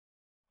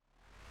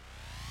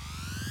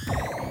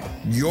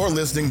You're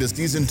listening to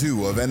Season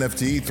 2 of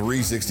NFT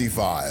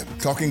 365,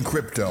 talking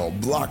crypto,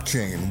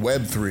 blockchain,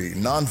 Web3,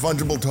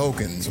 non-fungible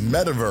tokens,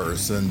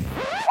 metaverse, and...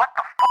 What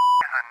the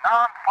is a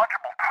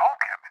non-fungible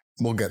token?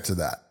 We'll get to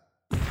that.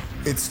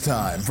 It's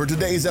time for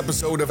today's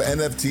episode of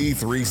NFT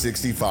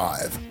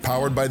 365.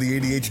 Powered by the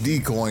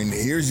ADHD coin,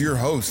 here's your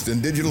host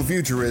and digital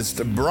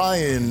futurist,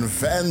 Brian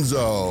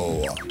Fanzo.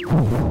 This show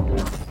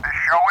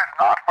is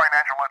not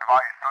financial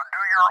advice, so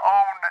do your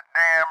own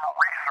damn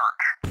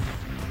research.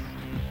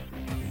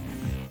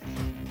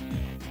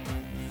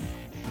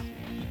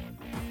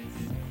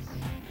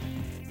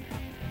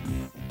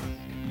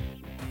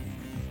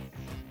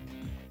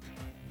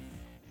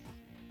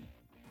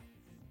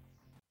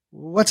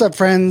 What's up,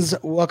 friends?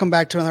 Welcome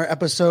back to another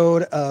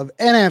episode of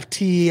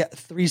NFT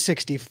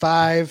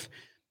 365.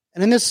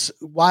 And in this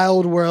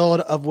wild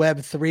world of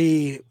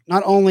Web3,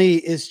 not only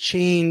is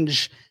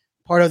change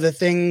part of the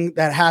thing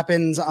that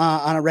happens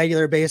on a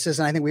regular basis,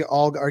 and I think we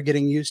all are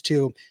getting used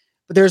to,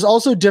 but there's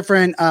also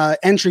different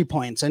entry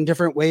points and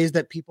different ways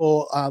that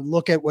people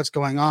look at what's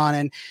going on.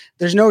 And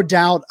there's no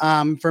doubt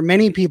for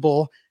many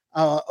people,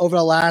 over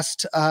the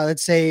last,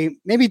 let's say,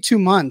 maybe 2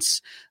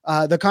 months,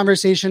 the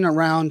conversation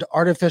around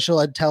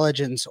artificial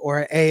intelligence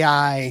or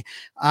AI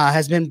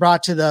has been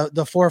brought to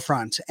the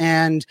forefront.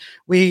 And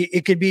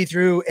it could be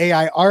through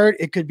AI art,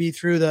 it could be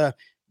through the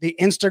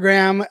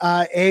Instagram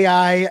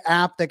AI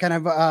app that kind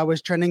of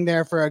was trending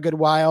there for a good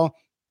while.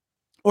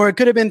 Or it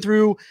could have been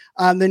through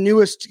the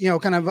newest,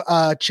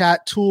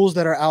 chat tools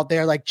that are out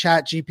there, like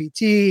Chat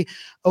GPT,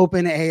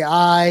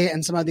 OpenAI,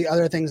 and some of the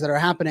other things that are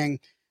happening.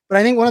 But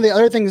I think one of the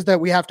other things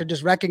that we have to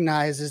just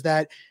recognize is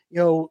that,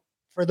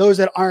 for those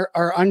that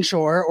are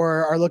unsure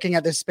or are looking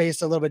at this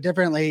space a little bit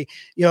differently,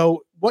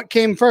 what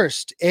came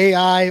first,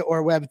 AI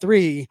or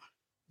Web3?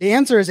 The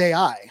answer is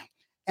AI.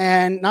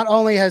 And not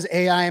only has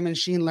AI and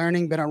machine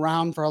learning been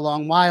around for a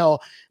long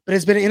while, but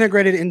it's been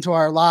integrated into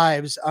our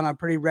lives on a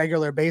pretty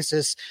regular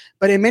basis.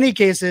 But in many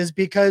cases,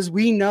 because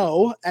we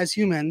know as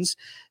humans,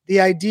 the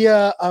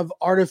idea of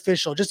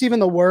artificial, just even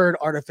the word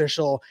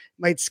artificial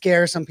might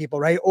scare some people,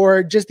 right?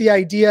 Or just the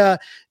idea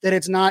that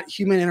it's not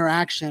human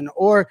interaction,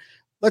 or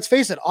let's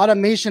face it,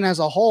 automation as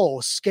a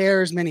whole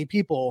scares many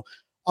people.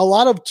 A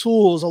lot of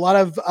tools, a lot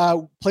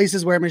of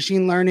places where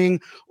machine learning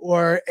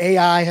or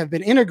AI have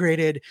been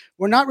integrated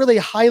were not really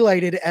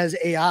highlighted as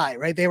AI,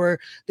 right? They were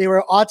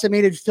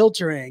automated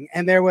filtering,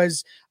 and there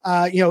was,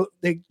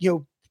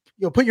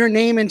 put your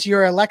name into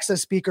your Alexa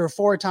speaker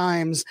 4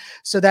 times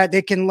so that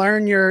they can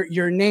learn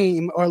your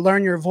name or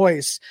learn your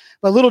voice.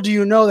 But little do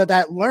you know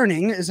that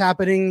learning is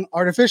happening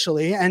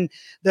artificially, and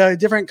the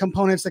different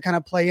components that kind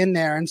of play in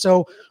there. And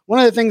so one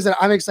of the things that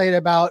I'm excited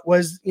about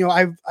was,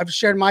 I've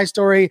shared my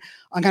story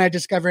on kind of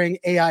discovering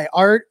AI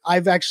art.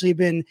 I've actually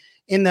been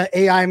in the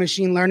AI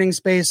machine learning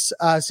space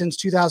since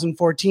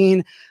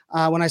 2014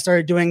 when I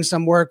started doing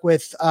some work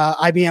with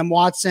IBM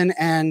Watson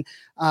and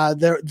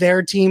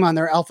their team on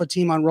their alpha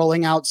team on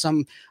rolling out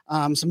some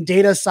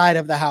data side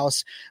of the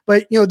house.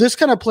 But this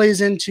kind of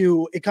plays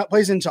into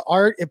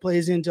art. It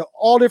plays into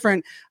all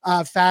different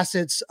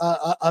facets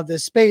of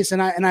this space.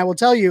 And I will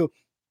tell you,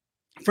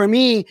 for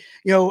me,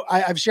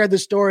 I've shared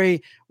this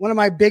story. One of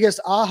my biggest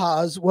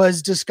ahas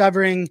was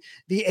discovering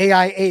the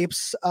AI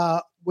apes,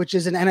 which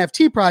is an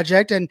NFT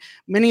project. And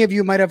many of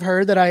you might have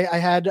heard that I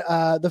had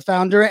the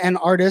founder and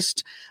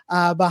artist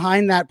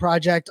behind that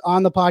project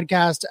on the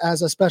podcast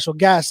as a special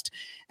guest.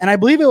 And I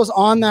believe it was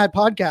on that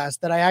podcast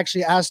that I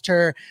actually asked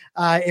her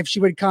if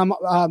she would come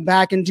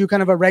back and do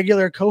kind of a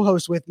regular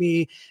co-host with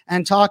me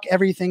and talk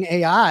everything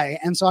AI.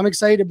 And so I'm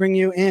excited to bring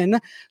you in.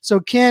 So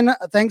Kin,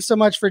 thanks so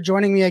much for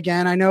joining me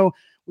again. I know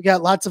we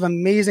got lots of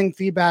amazing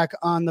feedback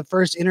on the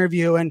first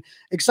interview, and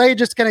excited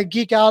just to kind of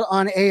geek out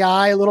on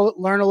AI,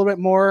 learn a little bit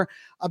more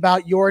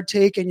about your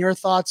take and your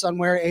thoughts on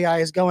where AI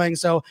is going.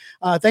 So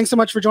thanks so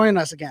much for joining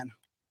us again.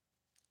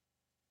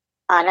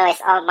 Oh, no, it's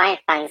all mine,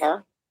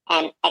 Fanzo.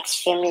 I'm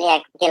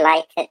extremely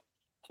delighted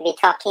to be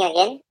talking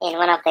again in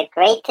one of the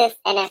greatest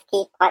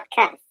NFT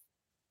podcasts.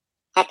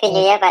 Happy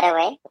New Year, by the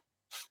way.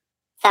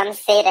 Some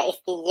say that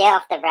it's the year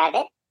of the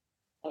rabbit,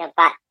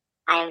 but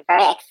I am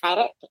very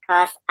excited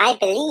because I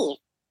believe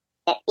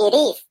that it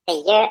is the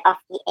year of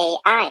the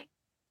AI.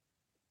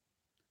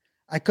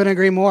 I couldn't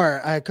agree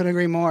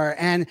more.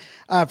 And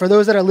for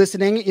those that are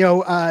listening,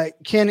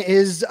 Kin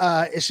is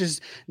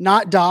just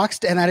not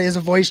doxed, and that is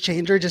a voice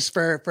changer, just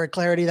for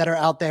clarity that are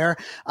out there.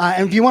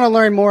 And if you want to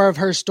learn more of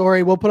her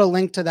story, we'll put a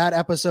link to that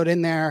episode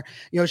in there.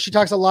 She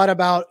talks a lot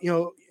about,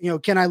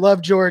 Kin, I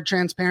loved your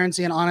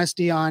transparency and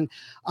honesty on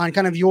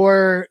kind of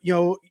your,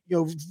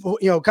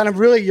 kind of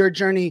really your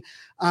journey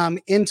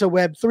into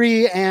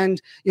Web3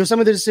 and, some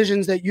of the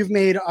decisions that you've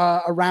made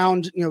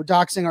around,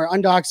 doxing or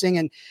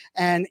undoxing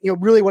and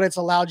really what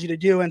it's allowed you to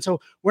do. And so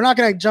we're not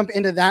going to jump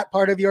into that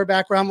part of your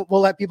background.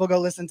 We'll let people go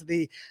listen to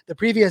the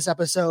previous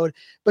episode.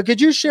 But could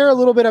you share a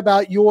little bit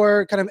about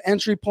your kind of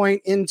entry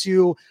point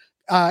into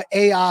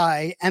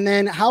AI, and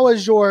then how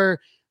is your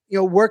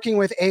working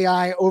with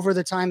AI over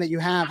the time that you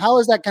have, how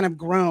has that kind of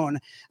grown?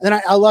 And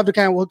then I love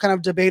to we'll kind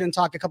of debate and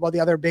talk a couple of the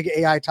other big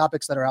AI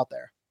topics that are out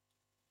there.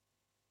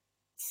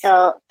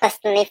 So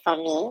personally for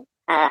me,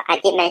 I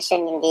did mention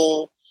in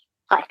the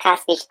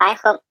podcast, which I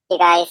hope you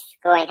guys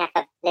go and have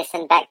a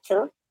listen back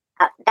to.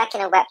 Back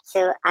in the Web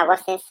 2, I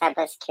was in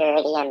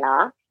cybersecurity and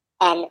law,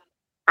 and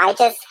I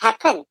just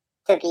happened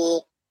to be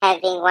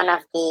having one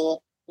of the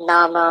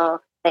normal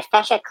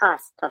refresher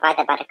course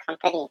provided by the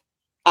company.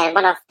 And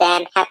one of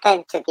them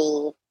happened to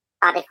be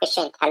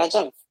artificial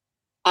intelligence.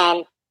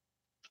 And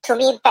to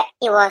me,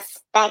 it was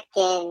back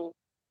in,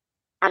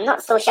 I'm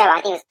not so sure,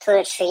 I think it was 2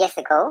 or 3 years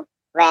ago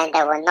when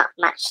there was not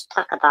much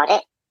talk about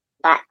it.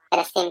 But at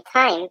the same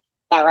time,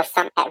 there was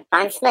some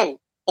advancement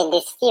in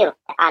this field,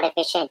 the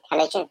artificial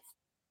intelligence.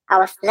 I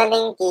was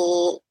learning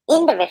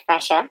in the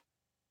refresher,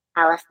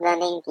 I was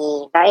learning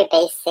the very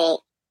basic,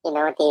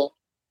 the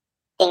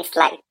things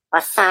like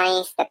for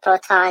science, the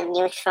proton,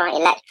 neutron,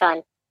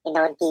 electron,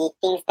 the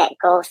things that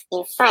goes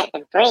inside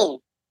the brain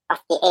of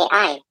the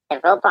AI, the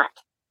robot,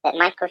 the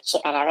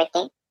microchip and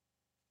everything.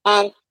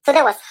 And so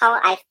that was how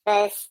I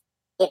first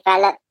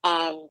developed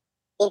an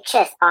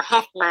interest or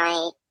have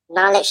my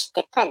knowledge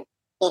deepened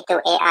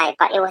into AI.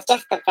 But it was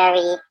just a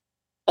very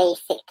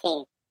basic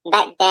thing.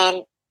 Back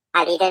then,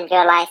 I didn't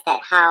realize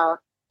that how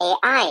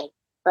AI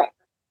would,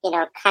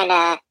 kind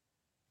of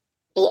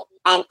be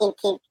an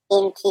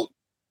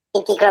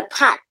integral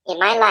part in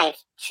my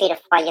life 3 to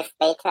 4 years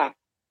later,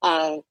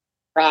 and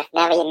would have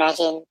never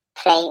imagined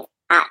playing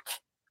art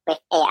with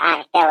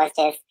AI.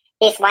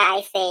 This is why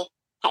I say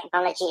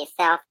technology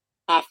itself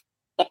has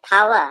the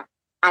power,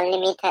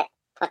 unlimited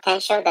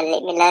potential, the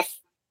limitless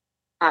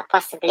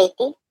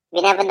possibility.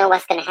 We never know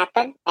what's going to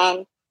happen,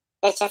 and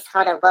that's just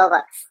how the world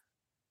works.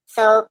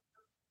 So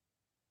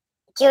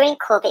during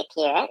COVID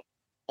period,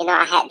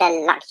 I had the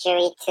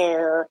luxury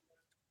to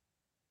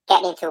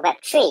get into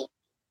Web3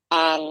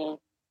 and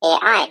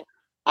AI,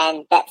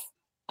 and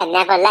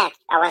never left.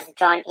 I was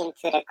drawn into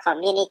the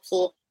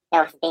community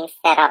that was being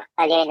set up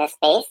earlier in the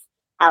space.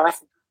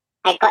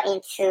 I got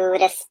into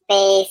the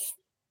space,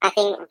 I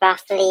think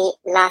roughly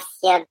last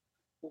year,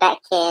 back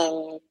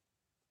in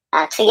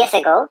 2 years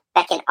ago,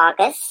 back in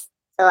August.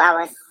 So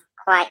I was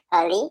quite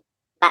early,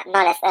 but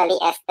not as early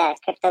as the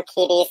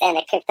CryptoKitties and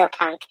the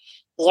CryptoPunk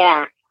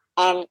era.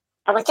 And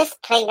I was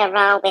just playing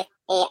around with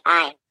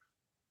AI.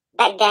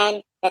 Back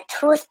then, the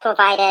tools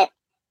provided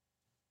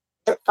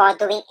for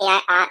doing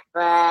AI art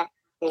were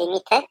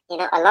limited.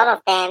 A lot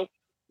of them,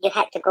 you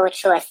had to go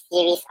through a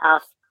series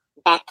of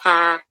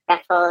beta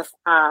raffles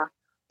or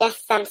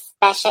just some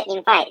special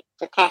invite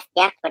to test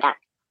their product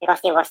because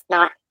it was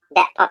not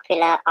that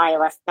popular or it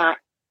was not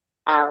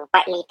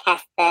widely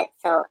tested.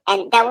 So,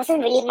 and there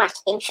wasn't really much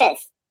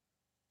interest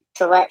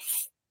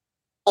towards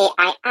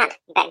AI art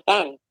back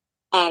then.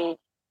 And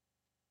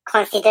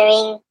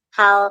considering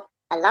how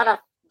a lot of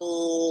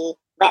the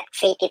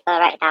Web3 people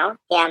right now,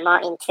 they are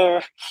more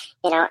into,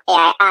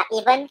 AI art.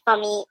 Even for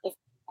me,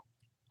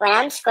 when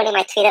I'm scrolling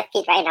my Twitter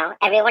feed right now,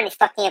 everyone is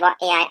talking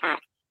about AI art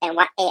and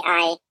what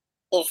AI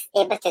is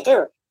able to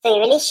do. So it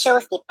really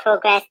shows the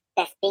progress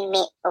that's being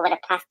made over the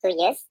past 2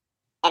 years.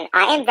 And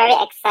I am very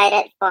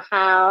excited for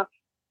how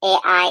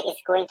AI is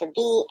going to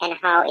be and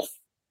how it's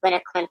going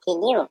to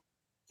continue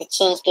to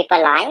change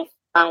people's lives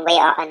one way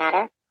or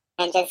another,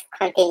 and just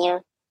continue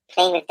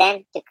playing with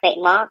them to create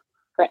more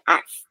good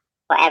arts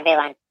for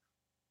everyone.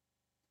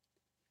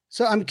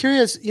 So I'm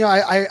curious,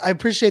 I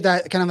appreciate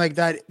that kind of like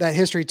that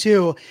history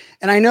too.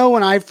 And I know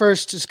when I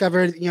first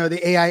discovered,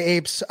 the AI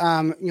apes,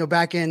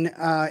 back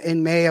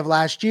in May of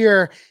last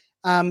year,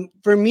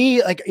 for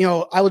me, like,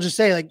 I will just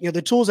say, like,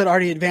 the tools had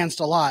already advanced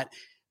a lot,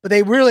 but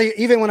they really,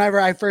 even whenever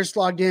I first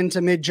logged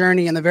into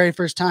Midjourney and the very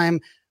first time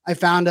I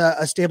found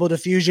a Stable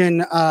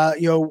Diffusion,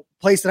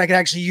 place that I could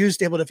actually use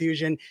Stable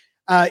Diffusion,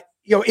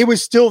 it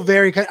was still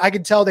I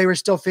could tell they were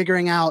still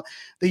figuring out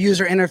the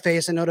user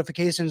interface and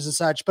notifications and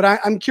such.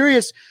 But I'm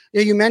curious,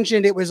 you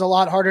mentioned it was a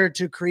lot harder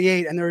to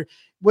create, and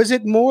was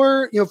it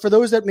more, for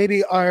those that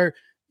maybe are,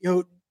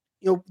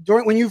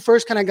 during when you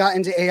first kind of got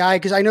into AI,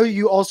 because I know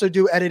you also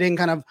do editing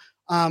kind of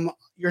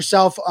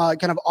yourself,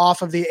 kind of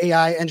off of the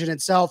AI engine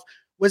itself.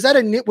 Was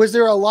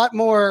there a lot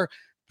more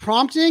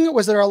prompting?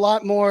 Was there a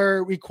lot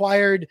more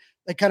required,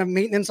 like, kind of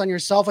maintenance on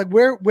yourself? Like,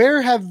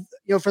 where have,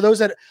 for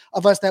those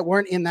of us that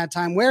weren't in that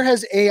time, where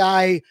has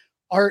AI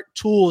art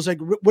tools, like,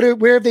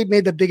 where have they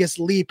made the biggest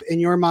leap in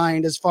your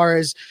mind as far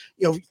as,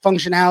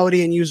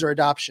 functionality and user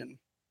adoption?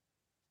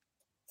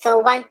 So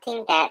one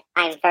thing that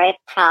I'm very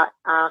proud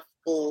of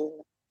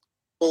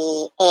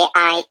the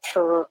AI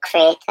tool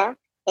creator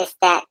is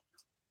that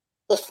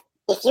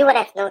if you would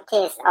have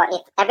noticed, or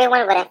if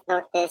everyone would have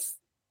noticed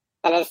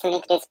that is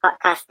listening to this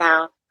podcast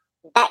now,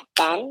 back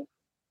then,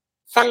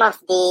 some of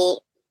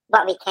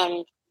what we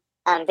can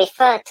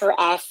refer to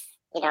as,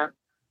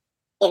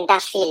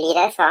 industry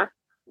leaders, I'm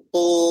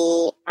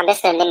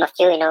just going to name a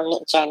few,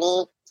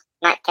 Midjourney,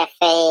 Night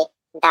Cafe,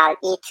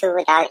 DALL-E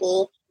 2,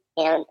 DALL-E,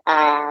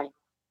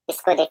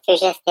 Disco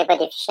Diffusion, Stable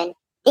Diffusion.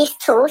 These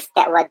tools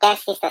that were there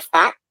since the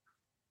start,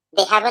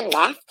 they haven't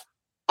left,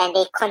 and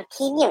they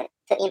continue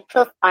to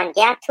improve on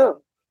their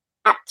tool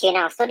up to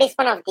now. So this is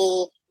one of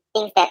the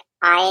things that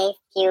I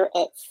feel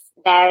it's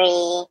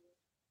very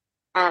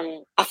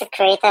as a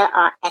creator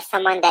or as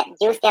someone that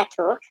use their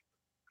tool,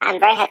 I'm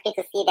very happy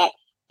to see that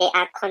they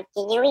are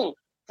continuing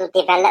to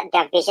develop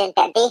their vision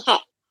that they had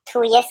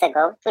 2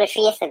 to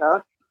 3 years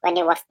ago when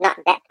it was not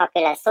that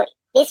popular. So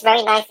it's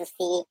very nice to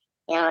see,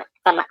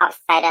 from an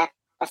outsider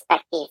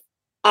perspective.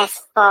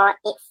 As for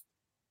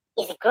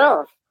its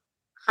growth,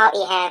 how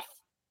it has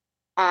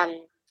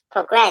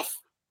progressed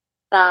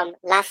from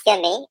last year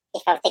May,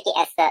 if I'll take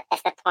it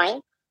as a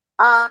point,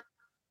 or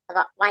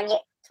about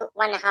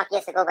 1.5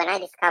 years ago when I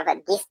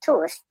discovered these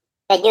tools,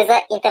 the user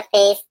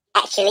interface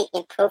actually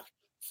improved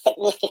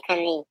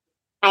significantly.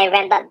 I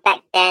remember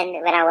back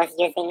then when I was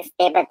using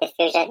Stable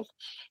Diffusion,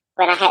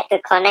 when I had to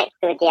connect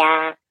to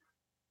their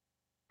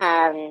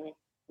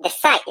the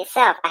site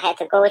itself, I had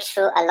to go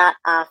through a lot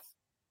of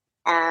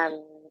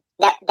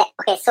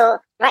okay, so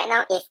right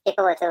now if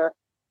people were to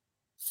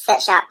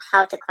search up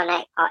how to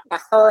connect the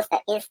host, the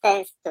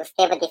instance to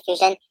Stable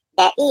Diffusion,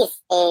 there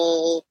is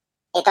a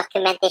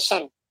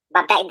documentation,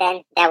 but back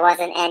then there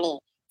wasn't any.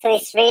 So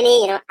it's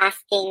really,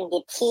 asking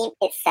the team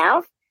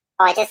itself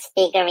or just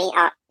figuring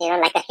out,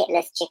 like a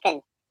headless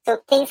chicken. So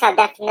things are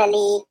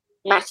definitely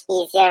much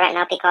easier right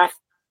now because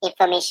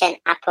information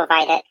are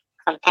provided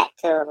compared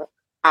to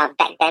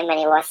back then when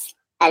it was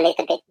a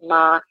little bit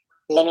more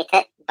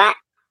limited. But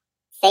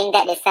saying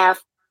that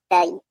itself,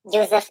 the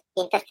user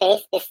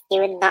interface is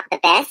still not the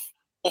best.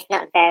 It's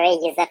not very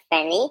user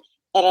friendly.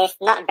 It is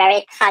not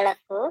very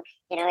colorful.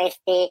 It's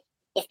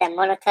the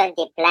monotone,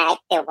 the black,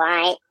 the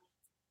white,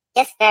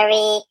 just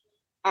very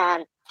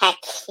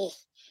tacky.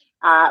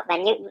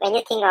 When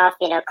you think of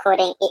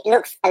coding, it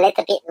looks a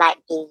little bit like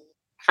the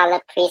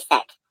color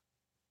preset.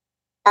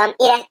 It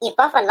has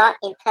evolved a lot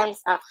in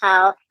terms of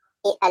how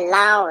it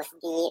allows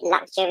the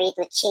luxury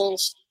to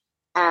change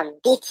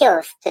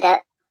details to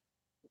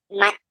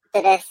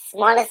the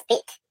smallest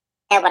bit.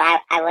 That's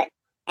what I would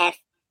have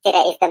said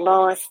that is the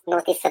most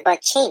noticeable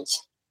change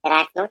that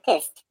I've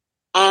noticed.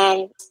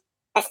 And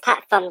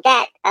apart from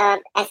that,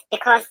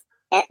 because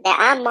there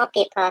are more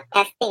people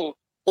testing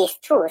these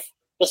tools,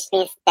 which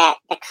means that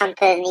the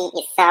company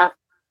itself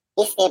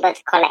is able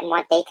to collect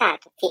more data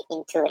to fit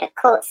into the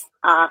codes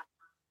or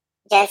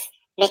just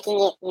making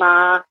it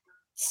more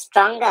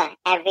stronger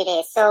every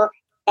day. So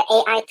the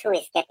AI tool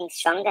is getting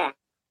stronger.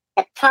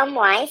 The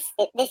prompt-wise,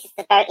 this is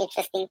a very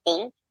interesting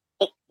thing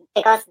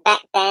because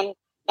back then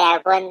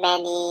there weren't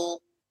many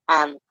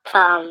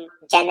prompt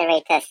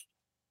generators.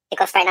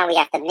 Because right now we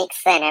have the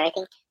mixer and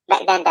everything.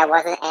 Back then there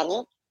wasn't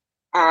any.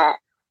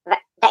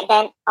 Back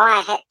then all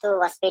I had to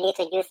was really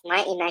to use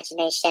my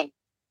imagination,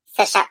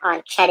 search up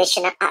on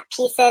traditional art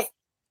pieces,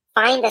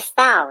 find the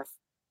styles,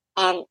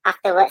 and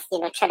afterwards,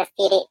 try to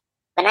fit it.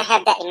 When I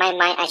have that in my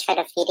mind, I try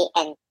to fit it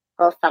and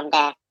go from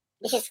there.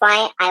 This is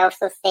why I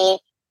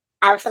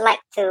also like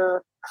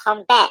to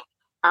combat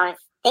on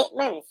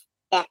statements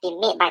that have been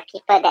made by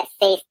people that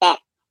says that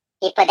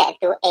people that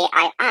do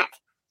AI art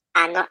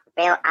are not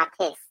real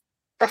artists.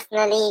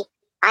 Personally,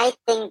 I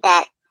think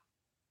that,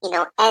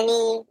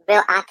 any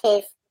real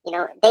artist,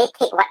 they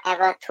take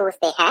whatever tools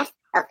they have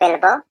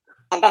available,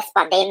 and that's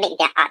what they make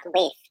their art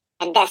with.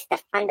 And that's the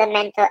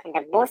fundamental and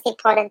the most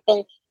important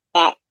thing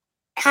that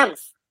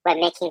comes when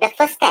making the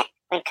first step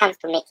when it comes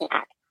to making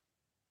art.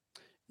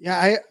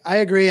 Yeah, I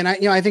agree. And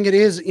I think it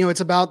is,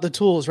 it's about the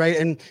tools, right?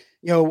 And,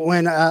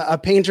 when a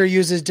painter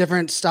uses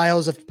different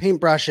styles of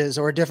paintbrushes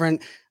or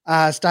different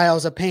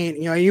styles of paint,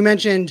 you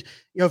mentioned,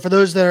 for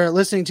those that are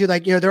listening to,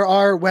 there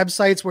are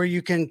websites where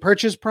you can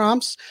purchase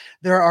prompts.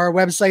 There are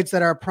websites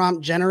that are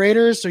prompt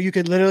generators. So you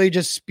could literally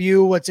just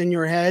spew what's in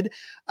your head.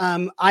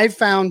 I've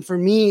found for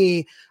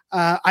me,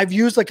 I've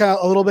used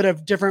a little bit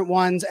of different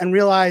ones and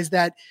realized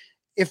that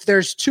if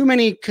there's too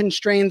many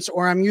constraints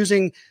or I'm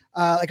using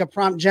a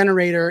prompt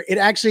generator, it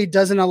actually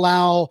doesn't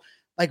allow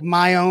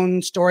my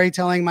own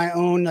storytelling, my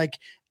own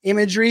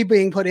imagery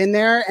being put in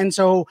there. And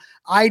so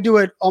I do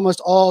it almost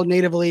all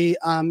natively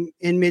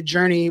in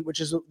Midjourney,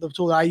 which is the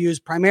tool that I use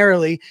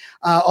primarily.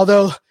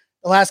 Although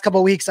the last couple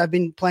of weeks I've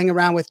been playing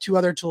around with two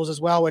other tools as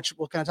well, which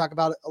we'll kind of talk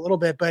about a little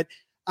bit. But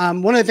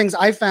one of the things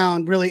I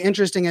found really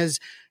interesting is,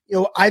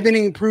 I've been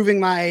improving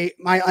my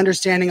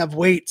understanding of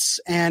weights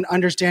and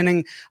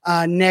understanding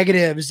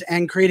negatives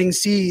and creating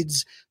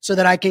seeds so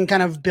that I can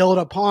kind of build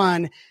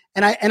upon.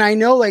 And I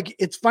know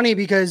it's funny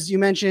because you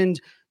mentioned,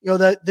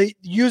 the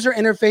user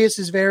interface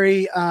is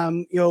very,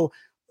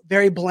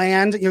 very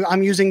bland.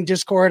 I'm using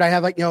Discord. I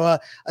have a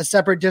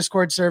separate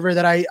Discord server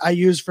that I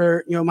use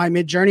for, my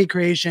Midjourney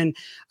creation.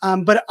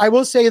 But I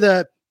will say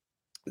the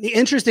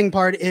interesting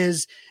part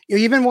is,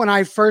 even when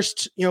I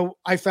first,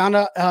 I found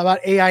out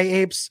about AI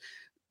apes,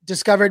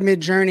 discovered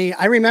Midjourney,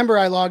 I remember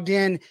I logged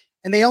in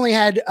and they only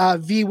had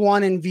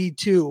V1 and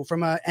V2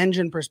 from an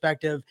engine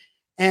perspective.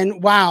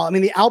 And wow,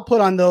 the output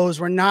on those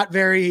were not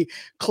very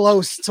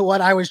close to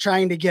what I was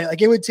trying to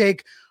get. It would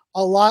take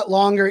a lot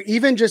longer,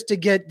 even just to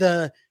get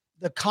the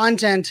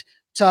content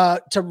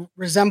to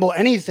resemble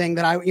anything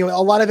that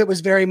a lot of it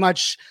was very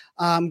much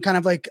kind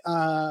of I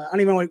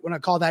don't even want to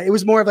call that. It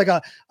was more of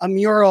a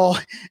mural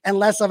and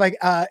less of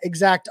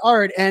exact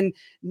art. And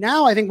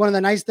now I think one of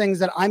the nice things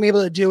that I'm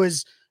able to do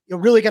is,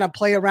 really going to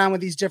play around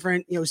with these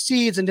different,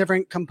 seeds and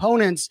different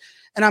components.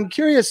 And I'm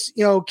curious,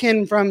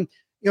 Kin, from,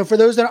 for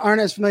those that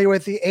aren't as familiar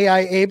with the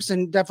AI apes,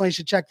 and definitely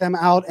should check them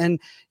out. And,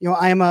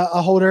 I am a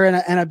holder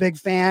and a big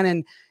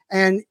fan.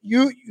 And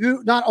you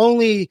not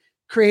only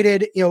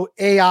created,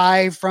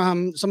 AI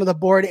from some of the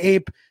Bored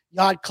Ape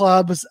Yacht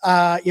Club's,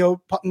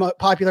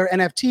 popular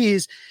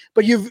NFTs,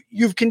 but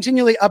you've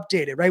continually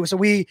updated, right? So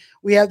we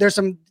have, there's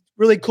some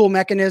really cool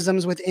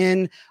mechanisms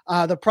within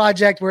the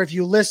project where if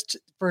you list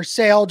for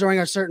sale during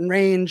a certain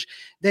range,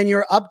 then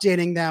you're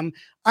updating them.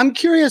 I'm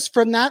curious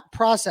from that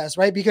process,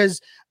 right?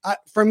 Because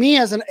for me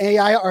as an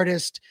AI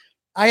artist,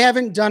 I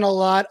haven't done a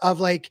lot of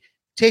like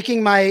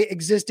taking my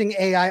existing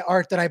AI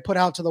art that I put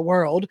out to the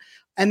world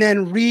and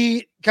then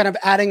kind of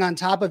adding on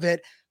top of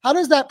it. How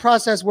does that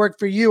process work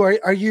for you?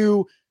 Are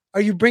you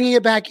bringing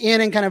it back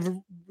in and kind of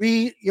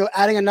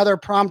adding another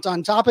prompt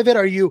on top of it?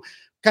 Are you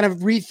kind of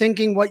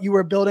rethinking what you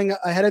were building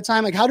ahead of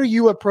time? Like, how do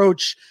you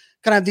approach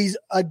kind of these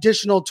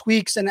additional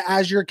tweaks and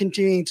as you're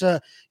continuing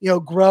to,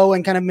 grow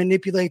and kind of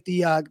manipulate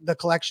the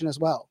collection as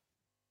well?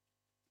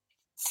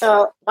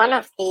 So one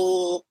of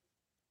the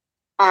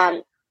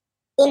so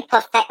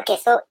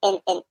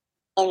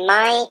in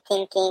my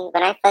thinking,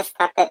 when I first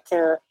started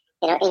to,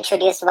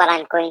 introduce what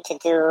I'm going to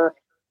do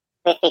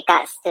with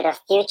regards to the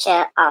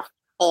future of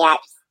AI's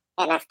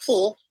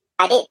NFT,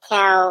 I did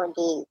tell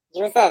the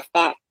users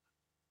that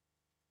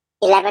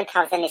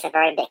 11,000 is a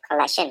very big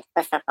collection,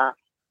 first of all.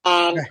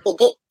 And it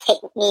did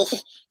take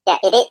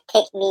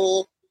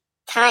me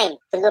time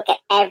to look at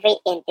every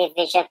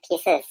individual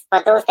pieces.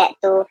 For those that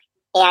do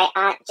AI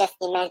art, just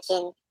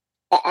imagine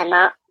the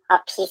amount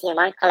of pieces in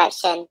one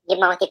collection, you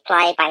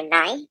multiply by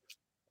 9.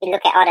 You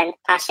look at all the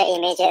partial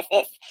images,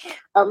 it's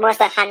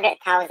almost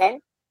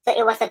 100,000. So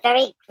it was a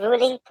very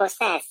grueling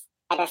process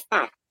at the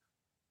start.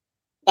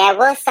 There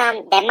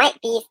might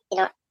be,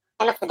 end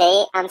of the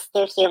day, I'm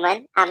still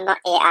human. I'm not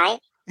AI.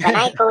 When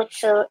I go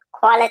through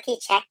quality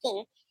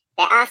checking,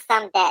 there are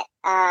some that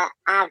are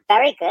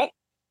very good.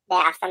 There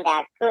are some that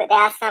are good. There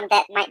are some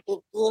that might be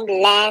deemed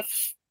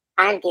less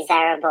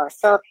undesirable.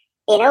 So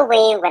in a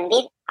way,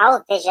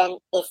 our vision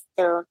is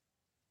to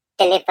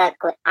deliver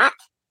good art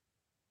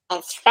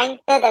and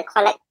strengthen the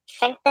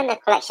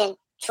collection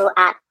through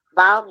art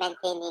while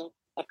maintaining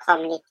the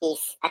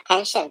community's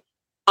attention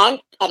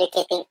and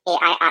educating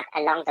AI art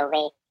along the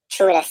way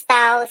through the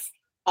styles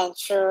and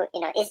through,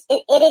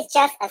 it is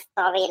just a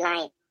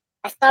storyline.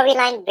 A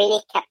storyline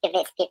really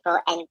captivates people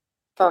and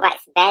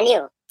provides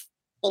value,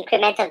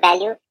 incremental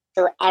value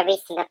to every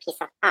single piece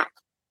of art.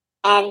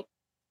 And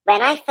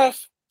when I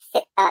first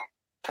I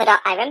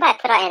remember I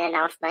put out an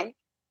announcement.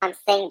 I'm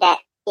saying that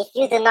if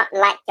you do not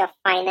like your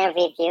final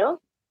review,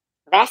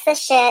 rest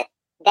assured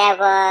there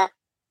were,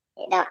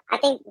 I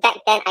think back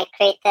then I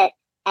created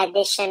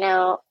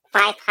additional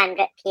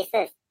 500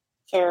 pieces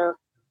to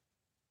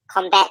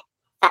combat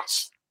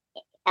such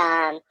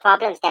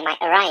problems that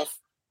might arise.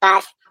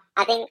 But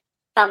I think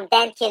from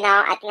then to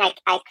now, I think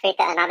I created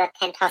another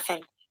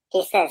 10,000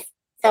 pieces.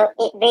 So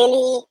it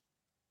really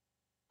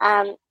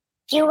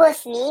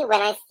fuels me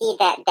when I see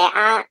that there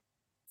are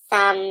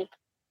some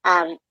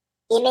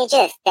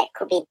images that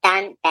could be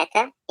done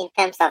better in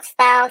terms of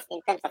styles,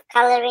 in terms of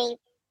coloring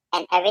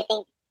and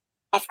everything,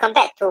 as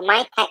compared to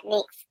my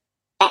techniques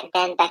back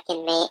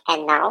in May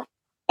and now.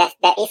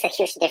 There is a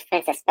huge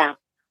difference as well.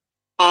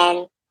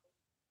 And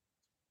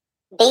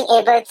being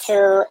able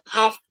to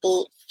have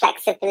the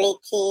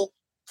flexibility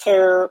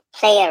to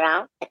play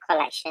around the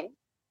collection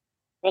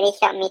really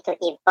helped me to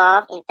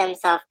evolve in terms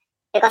of,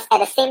 because at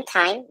the same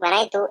time, when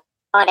I do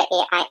all the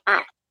AI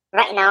art,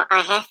 right now I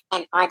have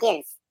an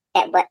audience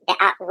that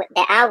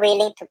are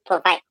willing to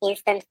provide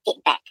instant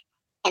feedback.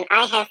 And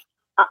I have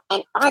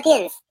an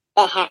audience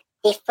that have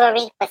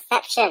differing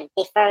perception,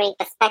 differing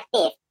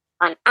perspective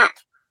on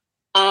art.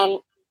 And,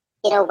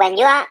 when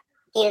you are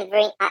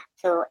delivering art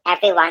to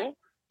everyone,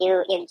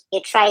 you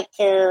try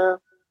to,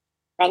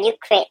 when you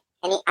create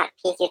any art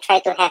piece, you try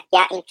to have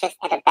their interest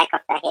at the back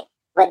of their head.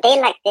 Would they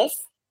like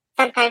this?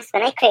 Sometimes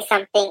when I create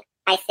something,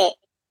 I say,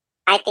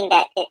 I think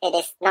that it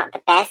is not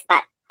the best,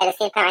 but at the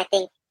same time, I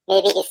think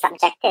maybe it's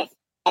subjective.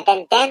 And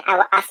then I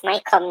will ask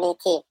my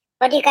community,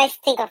 what do you guys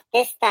think of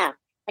this style?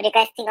 What do you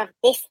guys think of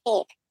this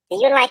ape? Do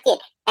you like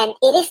it? And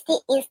it is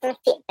the instant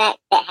feedback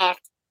that has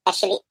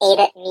actually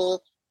aided me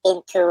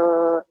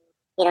into,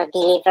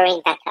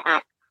 delivering better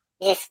art.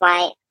 This is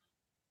why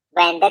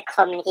when the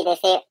community, they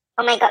say,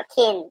 oh my God,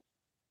 Kim,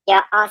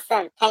 you're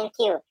awesome. Thank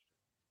you.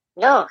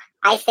 No,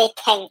 I say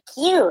thank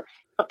you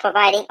for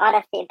providing all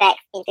the feedback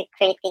into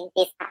creating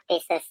these art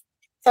pieces.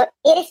 So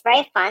it is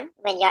very fun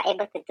when you're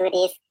able to do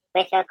this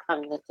with your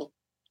community.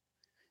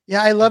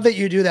 Yeah, I love that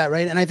you do that,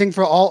 right? And I think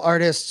for all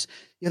artists,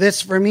 this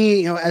for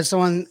me, as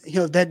someone,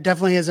 that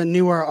definitely is a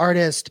newer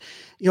artist,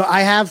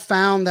 I have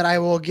found that I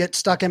will get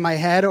stuck in my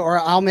head or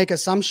I'll make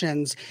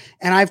assumptions.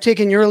 And I've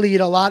taken your lead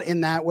a lot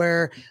in that,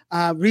 where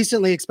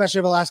recently, especially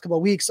over the last couple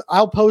of weeks,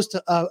 I'll post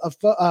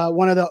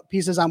one of the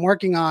pieces I'm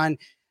working on,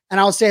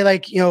 and I'll say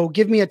like,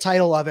 give me a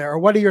title of it, or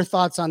what are your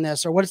thoughts on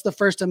this, or what's the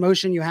first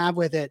emotion you have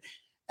with it?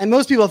 And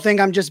most people think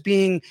I'm just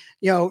being,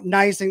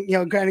 nice and,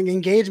 getting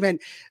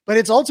engagement, but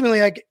it's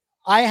ultimately like,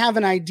 I have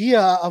an idea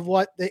of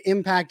what the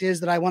impact is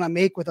that I want to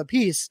make with a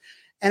piece.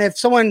 And if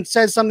someone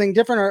says something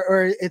different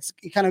or it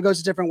kind of goes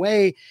a different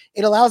way,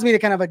 it allows me to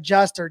kind of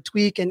adjust or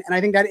tweak. And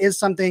I think that is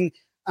something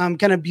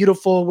kind of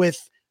beautiful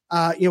with,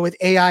 with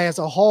AI as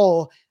a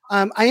whole.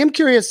 I am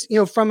curious,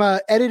 from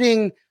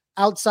editing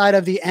outside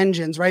of the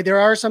engines, right? There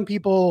are some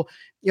people,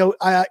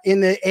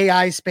 in the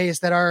AI space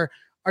that are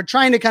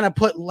trying to kind of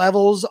put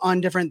levels on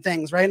different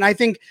things, right? And I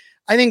think,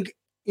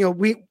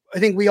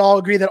 we all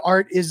agree that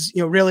art is,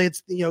 really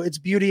its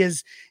beauty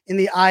is in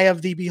the eye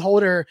of the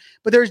beholder,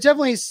 but there's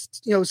definitely,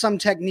 some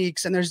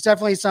techniques and there's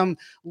definitely some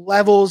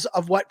levels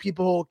of what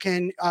people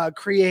can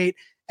create.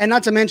 And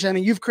not to mention, I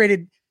mean, you've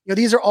created,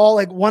 these are all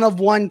like one of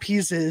one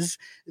pieces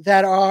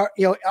that are,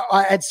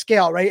 are at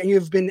scale, right? And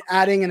you've been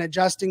adding and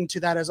adjusting to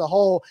that as a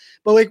whole.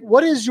 But like,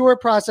 what is your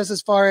process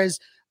as far as,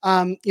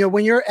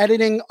 when you're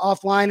editing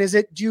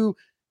offline? Do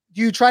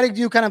you try to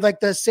do kind of like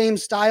the same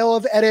style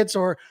of edits,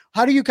 or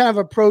how do you kind of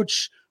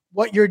approach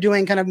what you're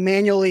doing kind of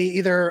manually,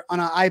 either on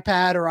an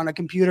iPad or on a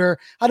computer?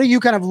 How do you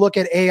kind of look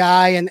at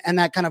AI and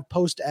that kind of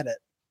post edit?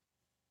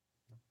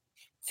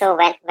 So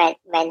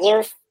when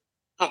you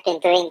have been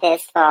doing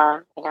this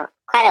for,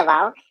 quite a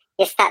while,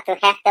 you start to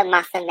have the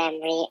muscle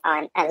memory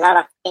on a lot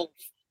of things.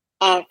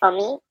 And for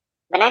me,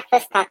 when I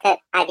first started,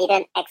 I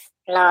didn't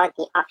explore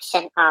the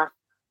option of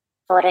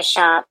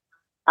Photoshop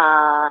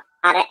or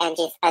other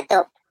engines,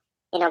 Adobe.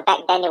 Back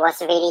then it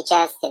was really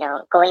just,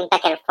 going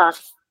back and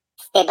forth,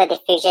 Stable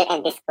Diffusion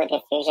and Discrete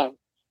Diffusion.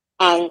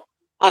 And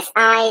as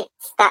I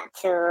start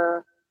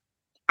to,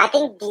 I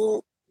think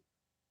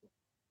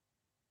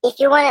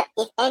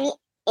if any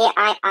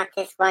AI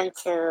artists want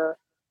to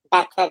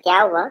better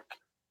their work,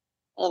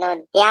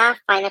 their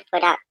final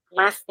product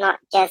must not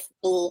just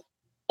be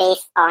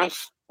based on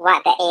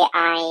what the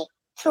AI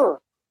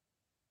tool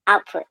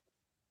output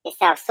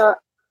itself. So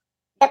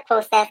the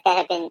process that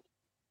have been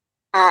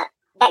back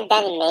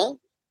then in May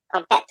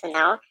compared to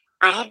now,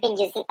 I have been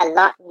using a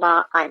lot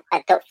more on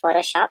Adobe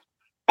Photoshop,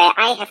 where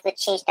I have to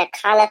change the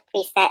color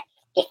preset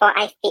before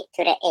I feed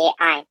to the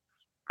AI.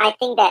 I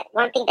think that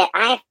one thing that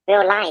I have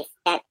realized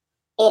that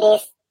it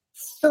is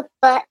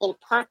super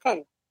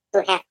important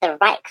to have the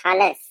right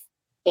colors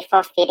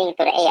before feeding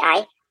to the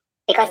AI,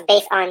 because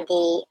based on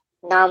the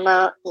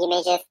normal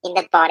images in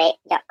the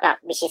body.club,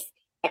 which is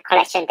the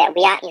collection that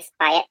we are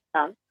inspired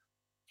from,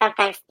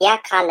 sometimes their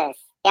colors,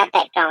 their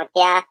background,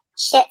 their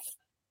shirts,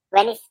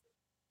 when it's,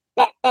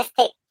 let's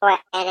take for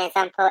an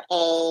example,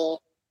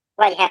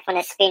 what you have on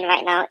the screen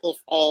right now is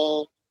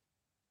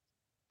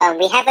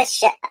we have a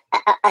shirt,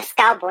 a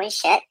skull-bone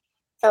shirt,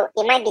 so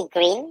it might be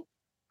green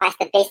as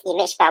the base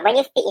image, but when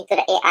you feed into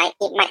the AI,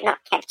 it might not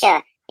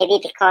capture, maybe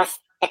because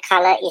the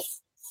color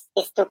is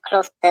too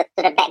close to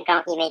the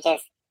background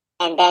images,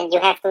 and then you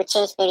have to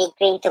change maybe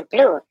green to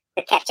blue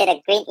to capture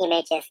the green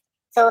images.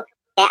 So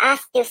there are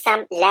still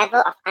some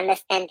level of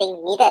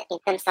understanding needed in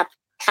terms of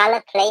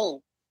color playing.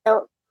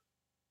 So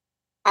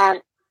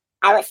I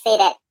would say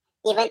that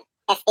even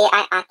as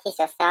AI artists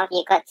yourself,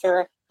 you got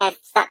to have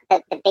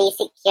the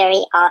basic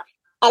theory or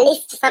at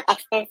least some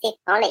extensive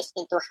knowledge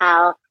into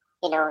how,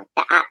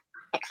 the art,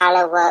 the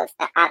color works,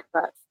 the art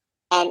works.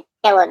 And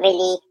that would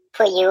really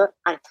put you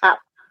on top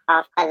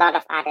of a lot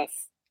of others.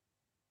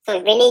 So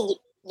really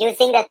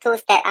using the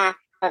tools that are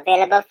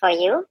available for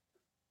you,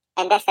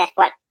 and that has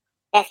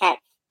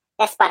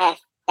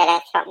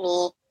helped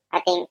me, I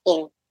think,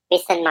 in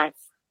recent months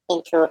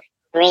into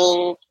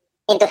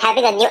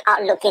having a new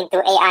outlook into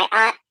AI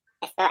art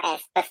as well as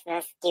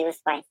personal skills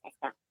wise as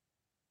well.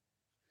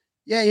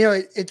 Yeah,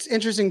 it's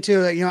interesting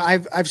too.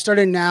 I've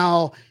started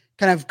now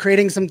kind of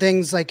creating some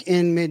things like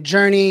in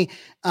Midjourney,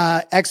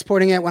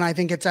 exporting it when I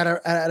think it's at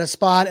a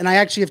spot, and I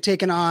actually have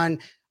taken on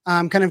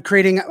kind of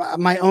creating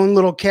my own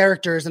little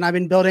characters, and I've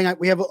been building. I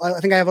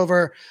think I have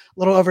a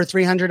little over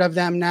 300 of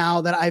them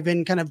now that I've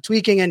been kind of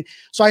tweaking, and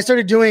so I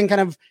started doing kind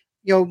of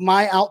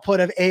my output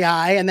of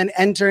AI and then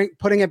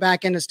putting it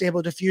back into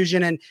Stable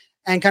Diffusion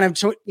and kind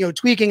of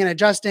tweaking and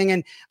adjusting.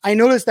 And I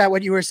noticed that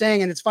what you were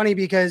saying, and it's funny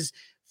because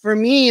for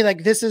me,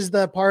 like, this is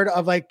the part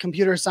of like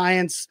computer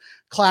science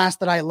class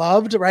that I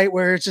loved, right?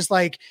 Where it's just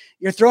like,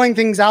 you're throwing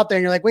things out there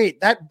and you're like,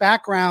 wait, that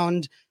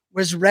background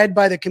was read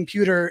by the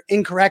computer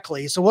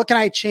incorrectly. So what can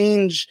I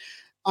change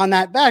on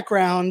that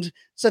background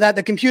so that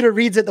the computer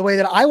reads it the way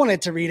that I want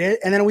it to read it?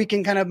 And then we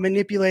can kind of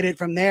manipulate it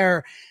from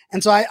there.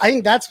 And so I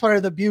think that's part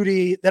of the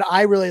beauty that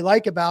I really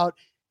like about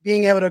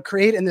being able to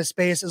create in this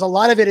space, is a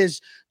lot of it is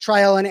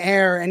trial and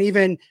error, and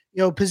even,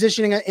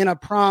 positioning it in a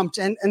prompt.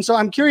 And so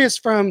I'm curious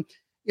from,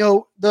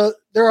 there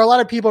are a lot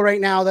of people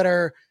right now that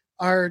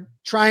are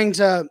trying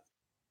to,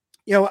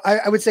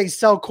 I would say,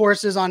 sell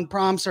courses on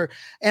prompts,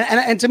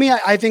 and to me,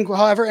 I think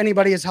however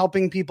anybody is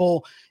helping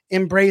people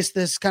embrace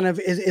this kind of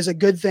is a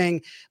good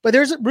thing. But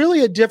there's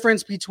really a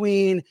difference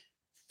between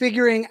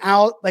figuring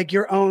out like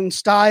your own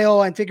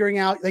style and figuring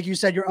out, like you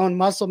said, your own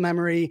muscle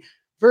memory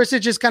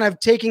versus just kind of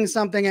taking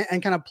something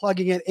and kind of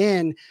plugging it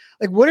in.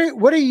 Like,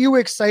 what are you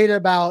excited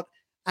about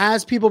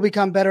as people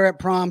become better at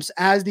prompts,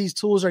 as these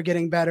tools are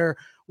getting better,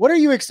 what are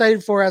you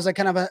excited for as a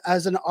kind of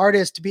as an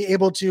artist to be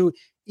able to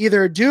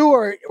either do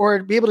or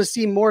be able to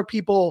see more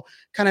people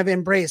kind of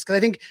embrace? Because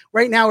I think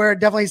right now we're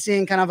definitely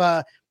seeing kind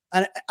of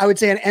I would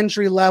say an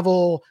entry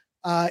level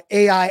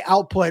AI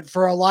output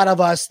for a lot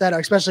of us that are,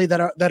 especially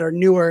that are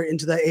newer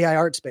into the AI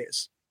art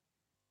space.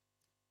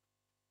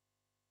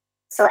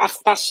 So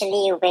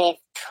especially with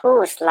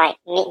tools like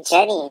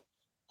Midjourney,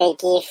 they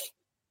give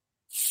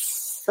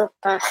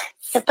super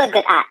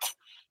good art.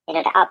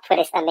 The output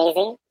is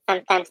amazing.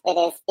 Sometimes it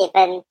is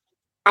even,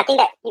 I think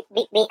that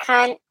we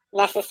can't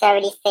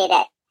necessarily say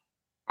that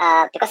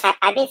because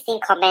I've been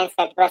seeing comments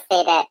that people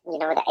say that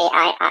the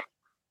AI art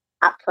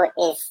output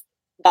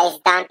that is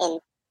done in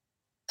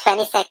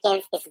 20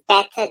 seconds is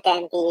better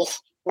than the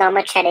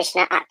normal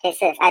traditional art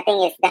pieces. I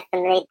think it's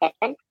definitely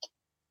different.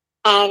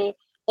 And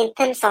in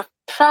terms of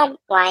prompt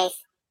wise,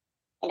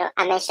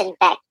 I mentioned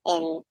earlier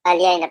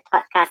in the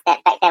podcast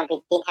that back then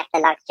we didn't have the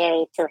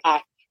luxury to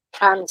have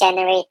prompt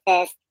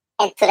generators,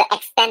 and to the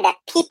extent that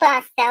people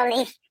are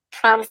selling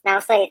prompts now,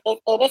 so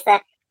it is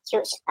a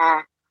huge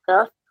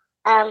growth.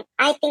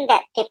 I think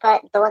that people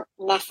don't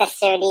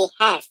necessarily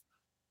have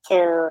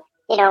to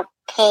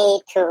pay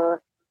to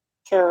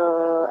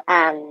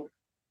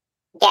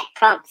get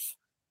prompts.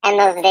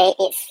 End of the day,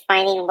 it's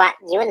finding what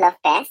you love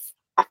best.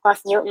 Of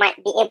course, you might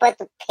be able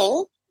to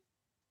pay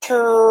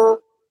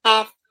to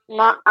have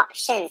more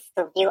options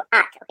to view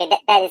art. Okay,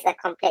 that is a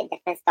complete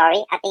different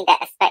story. I think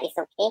that aspect is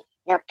okay.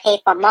 Pay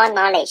for more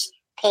knowledge,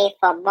 pay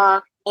for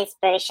more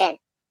inspiration.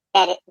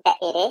 That it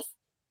is.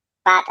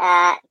 But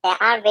there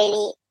are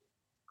really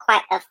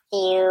quite a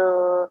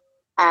few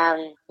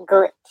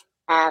good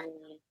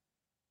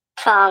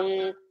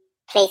prompt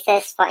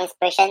places for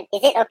inspiration.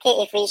 Is it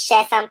okay if we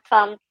share some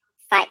prompt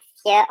sites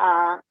here,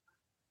 or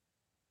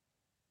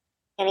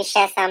can we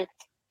share some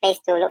place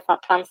to look for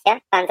prompts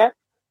here, Fanzo?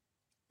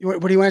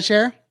 What do you want to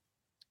share?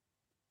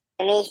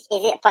 I mean, is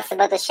it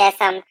possible to share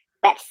some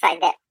website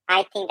that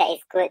I think that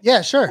is good?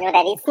 Yeah, sure.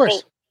 That is of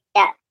course. free.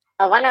 Yeah.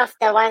 One of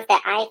the ones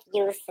that I've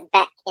used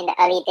back in the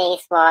early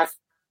days was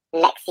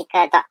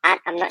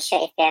lexica.art. I'm not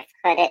sure if you have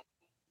heard it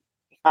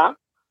before.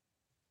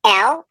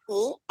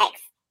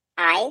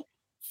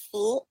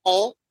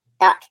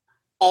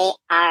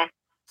 lexica.art.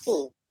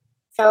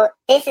 So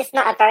this is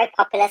not a very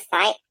popular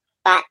site,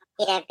 but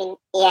it has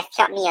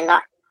helped me a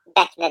lot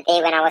back in the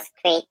day when I was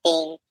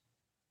creating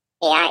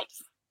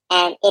AIs.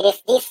 And it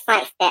is these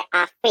sites that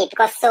are free,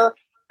 because so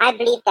I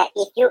believe that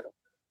if you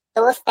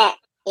were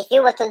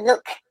to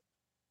look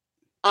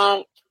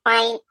and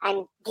find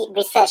and deep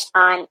research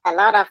on a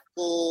lot of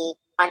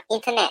on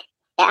internet,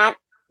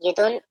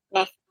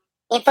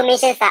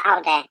 informations are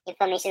out there.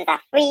 Informations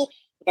are free. You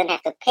don't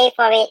have to pay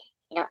for it.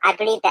 I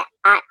believe that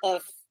art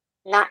is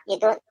not,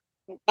 there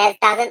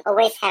doesn't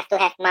always have to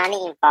have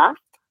money involved.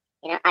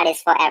 Art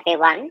is for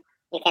everyone.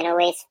 You can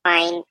always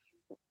find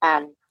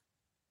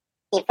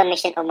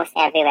information almost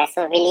everywhere.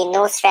 So really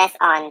no stress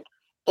on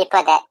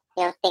people that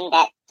think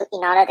that in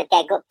order to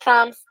get good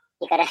prompts,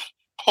 you gotta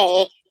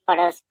pay for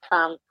those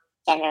prompt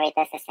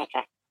generators,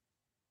 etc.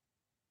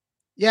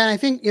 Yeah, and I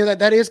think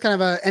that is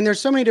kind of and there's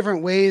so many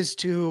different ways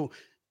to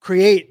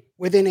create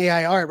within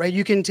AI art, right?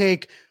 You can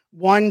take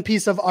one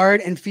piece of art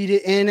and feed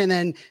it in and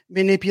then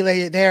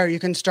manipulate it there. You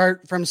can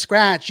start from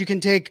scratch. You can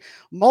take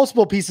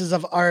multiple pieces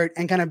of art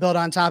and kind of build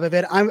on top of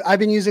it. I've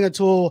been using a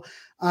tool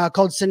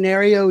called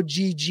Scenario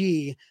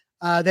GG.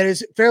 That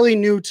is a fairly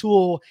new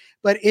tool,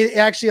 but it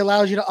actually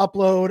allows you to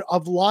upload a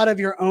lot of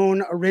your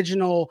own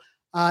original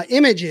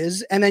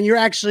images, and then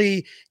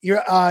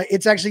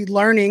it's actually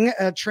learning,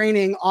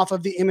 training off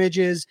of the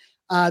images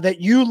that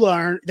you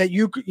learn, that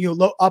you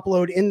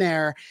upload in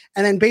there,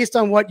 and then based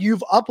on what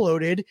you've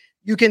uploaded,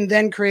 you can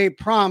then create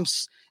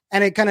prompts,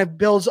 and it kind of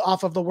builds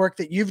off of the work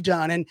that you've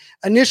done. And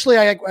initially,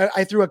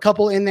 I threw a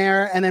couple in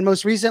there, and then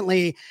most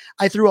recently,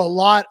 I threw a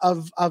lot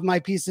of my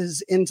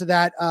pieces into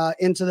that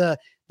into the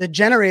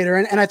generator,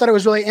 and I thought it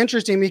was really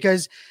interesting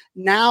because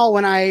now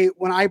when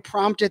I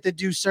prompt it to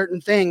do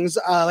certain things,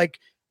 like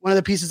one of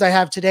the pieces I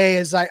have today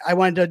is I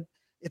wanted to.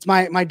 It's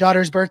my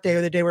daughter's birthday,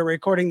 or the day we're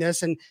recording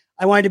this, and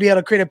I wanted to be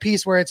able to create a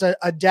piece where it's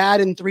a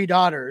dad and 3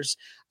 daughters,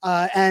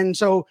 and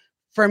so.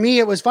 For me,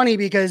 it was funny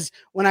because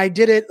when I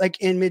did it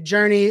like in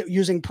Midjourney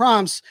using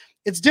prompts,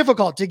 it's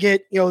difficult to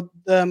get,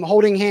 them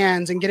holding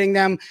hands and getting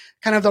them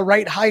kind of the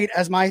right height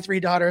as my 3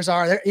 daughters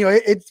are.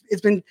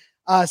 It's been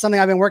something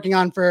I've been working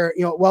on for,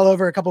 well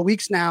over a couple of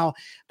weeks now.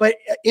 But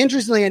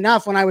interestingly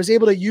enough, when I was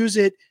able to use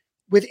it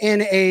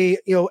within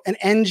an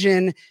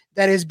engine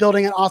that is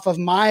building it off of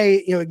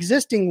my,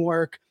 existing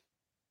work,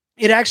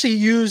 it actually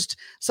used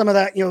some of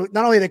the,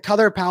 not only the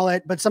color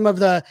palette, but some of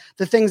the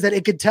things that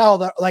it could tell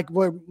that like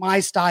were my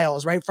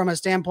styles, right? From a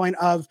standpoint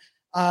of,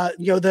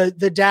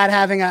 the dad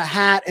having a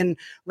hat, and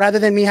rather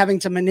than me having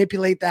to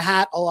manipulate the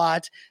hat a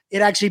lot,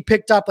 it actually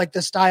picked up like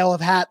the style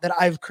of hat that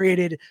I've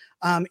created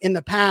in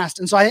the past.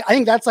 And so I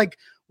think that's like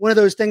one of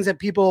those things that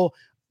people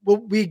will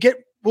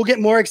get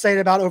more excited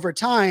about over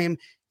time,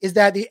 is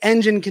that the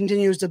engine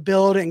continues to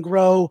build and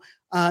grow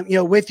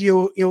with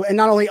you, and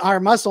not only our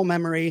muscle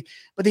memory,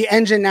 but the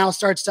engine now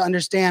starts to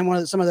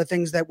understand some of the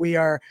things that we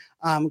are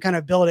kind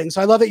of building.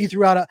 So I love that you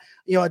threw out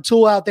a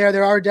tool out there.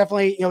 There are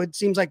definitely, it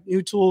seems like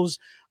new tools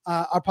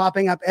are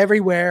popping up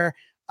everywhere.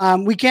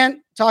 We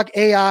can't talk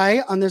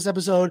AI on this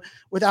episode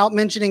without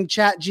mentioning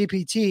Chat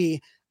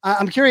GPT.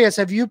 I'm curious,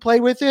 have you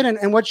played with it?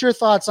 And what's your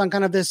thoughts on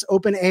kind of this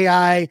open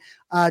AI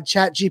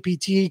Chat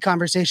GPT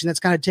conversation that's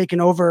kind of taken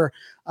over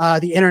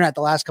the internet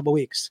the last couple of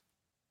weeks?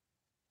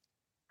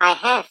 I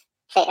have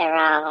played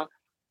around,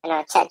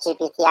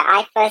 ChatGPT.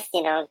 I first,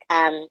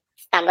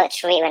 stumbled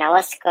through it when I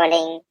was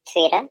scrolling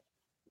Twitter,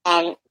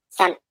 and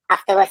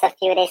afterwards, a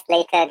few days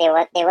later,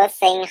 they were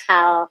saying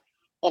how,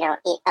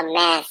 it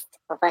amassed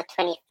over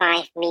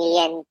 25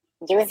 million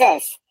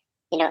users,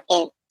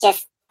 in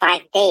just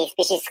 5 days,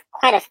 which is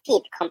quite a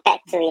feat compared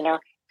to,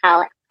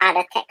 how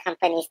other tech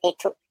companies, they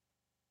took,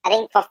 I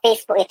think for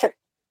Facebook, it took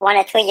 1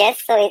 or 2 years.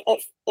 So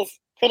it's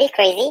pretty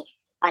crazy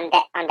on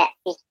that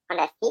feat.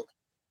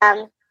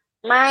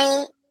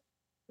 My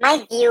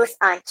views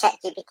on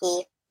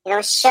ChatGPT,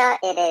 sure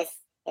it is,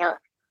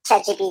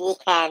 ChatGPT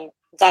can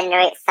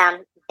generate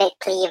some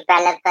vaguely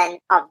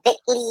relevant or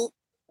vaguely,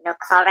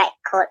 correct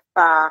code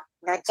for,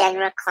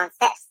 general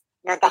concepts,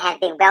 that have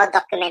been well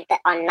documented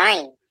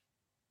online.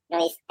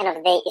 It's end of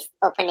the day, it's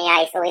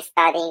OpenAI is always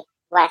studying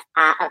what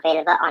are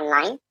available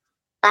online.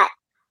 But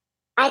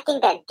I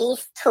think that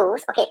these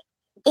tools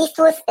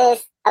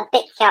is a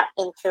big help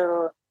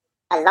into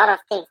a lot of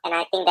things. And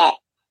I think that,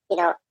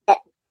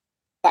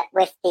 that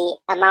with the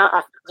amount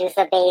of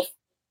user base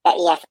that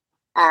we have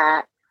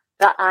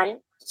brought on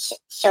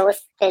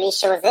clearly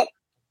shows it.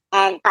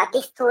 But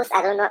these tools,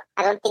 I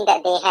don't think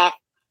that they have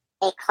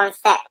a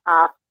concept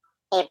of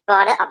a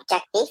broader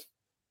objective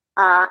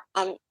or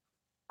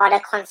the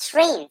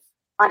constraints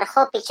or the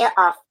whole picture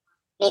of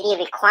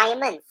maybe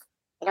requirements.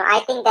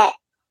 I think that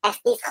as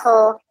this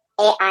whole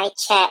AI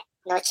chat,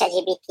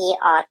 ChatGPT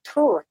or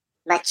tool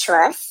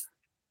matures,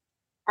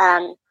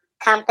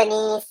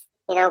 companies,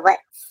 would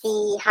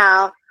see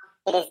how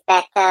it is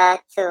better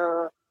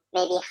to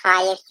maybe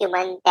hire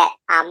humans that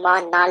are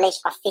more knowledge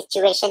or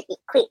situation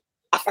equipped,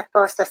 as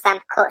opposed to some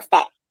codes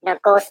that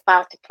goes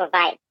well to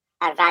provide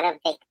a rather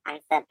vague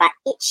answer. But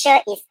it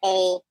sure is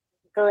a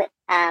good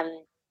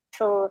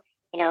tool,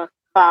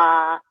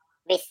 for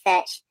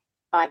research,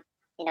 for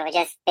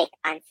just vague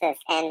answers.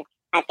 And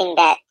I think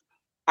that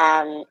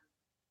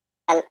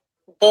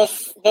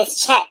this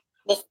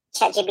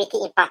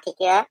ChatGPT in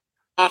particular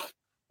has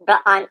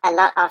brought on a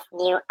lot of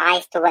new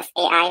eyes towards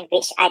AI,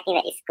 which I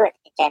think that is good,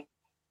 Jen.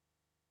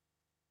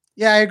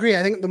 Yeah, I agree.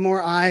 I think the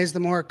more eyes, the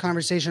more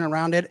conversation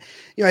around it.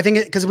 I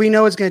think because we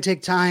know it's going to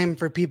take time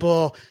for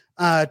people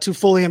to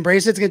fully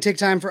embrace it. It's going to take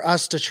time for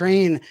us to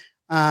train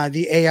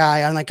the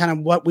AI on like kind of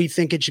what we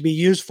think it should be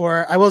used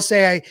for. I will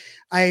say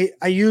I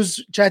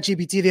used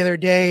ChatGPT the other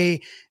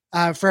day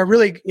for a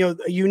really a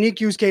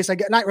unique use case.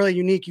 Not really a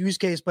unique use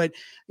case, but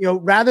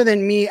rather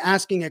than me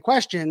asking it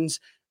questions,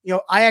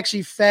 I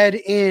actually fed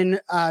in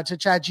to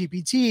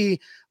ChatGPT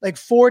like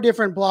 4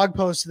 different blog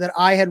posts that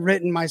I had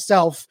written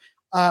myself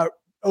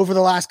over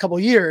the last couple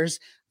of years.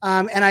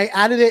 And I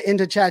added it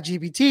into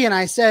ChatGPT and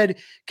I said,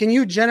 can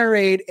you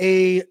generate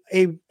a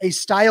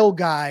style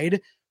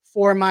guide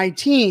for my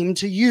team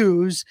to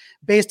use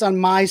based on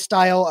my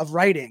style of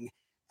writing?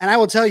 And I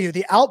will tell you,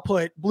 the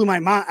output blew my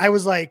mind. I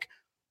was like,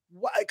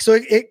 what? So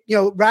it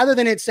rather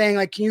than it saying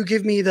like, can you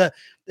give me the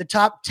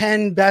top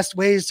 10 best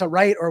ways to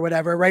write or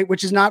whatever, right?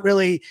 Which is not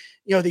really,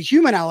 the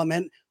human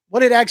element.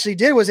 What it actually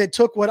did was it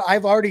took what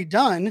I've already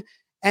done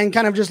and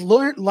kind of just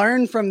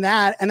learn from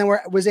that. And then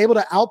was able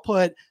to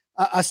output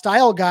a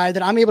style guide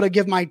that I'm able to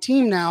give my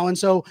team now. And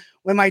so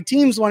when my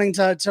team's wanting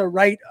to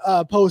write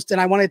a post and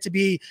I want it to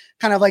be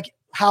kind of like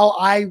how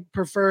I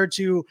prefer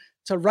to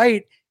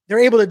write, they're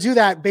able to do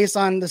that based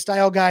on the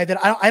style guide that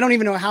I don't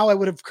even know how I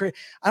would have created.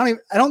 I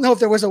don't know if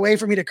there was a way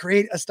for me to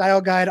create a style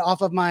guide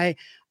off of my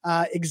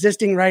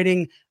existing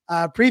writing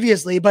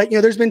previously, but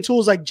there's been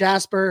tools like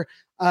Jasper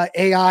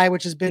AI,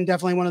 which has been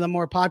definitely one of the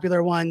more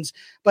popular ones.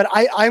 But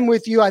I'm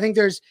with you. I think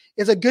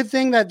it's a good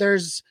thing that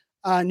there's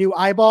new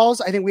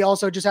eyeballs. I think we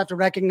also just have to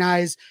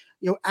recognize,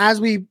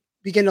 as we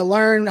begin to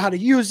learn how to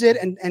use it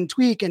and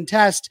tweak and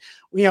test,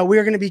 we're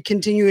going to be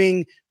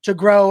continuing to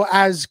grow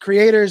as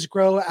creators,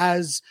 grow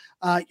as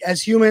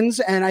humans.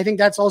 And I think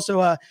that's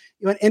also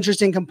an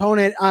interesting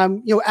component.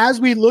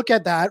 As we look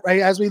at that, right,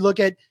 as we look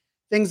at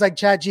things like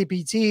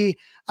ChatGPT,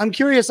 I'm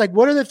curious, like,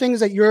 what are the things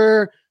that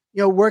you're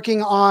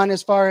working on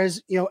as far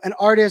as, an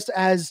artist,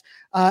 as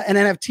an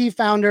NFT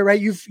founder, right?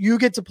 You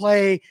get to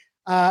play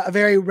a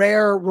very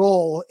rare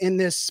role in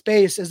this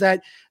space, is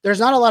that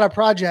there's not a lot of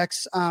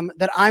projects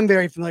that I'm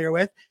very familiar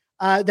with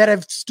that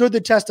have stood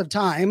the test of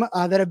time,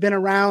 that have been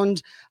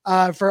around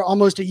for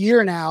almost a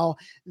year now,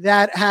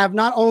 that have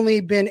not only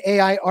been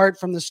AI art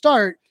from the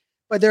start,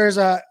 but there's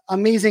a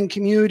amazing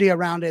community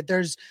around it.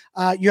 There's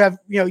you have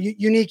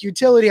unique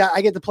utility.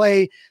 I get to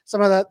play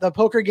some of the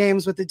poker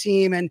games with the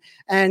team,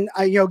 and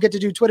I get to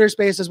do Twitter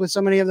Spaces with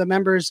so many of the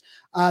members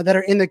that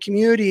are in the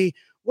community.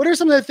 what are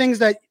some of the things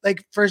that,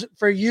 like,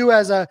 for you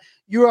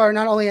you are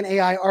not only an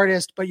AI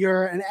artist, but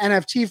you're an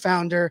NFT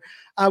founder.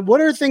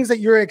 What are things that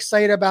you're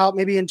excited about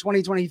maybe in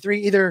 2023,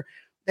 either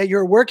that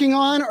you're working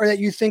on or that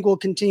you think will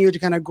continue to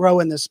kind of grow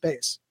in this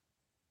space?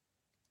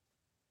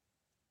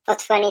 For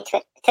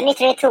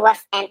 2022 was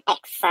an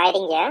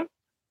exciting year.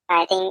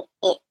 I think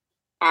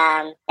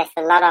there's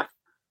a lot of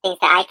things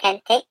that I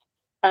can take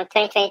from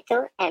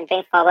 2022 and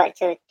bring forward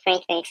to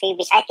 2023,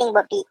 which I think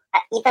would be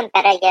an even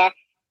better year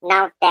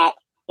now that,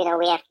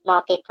 we have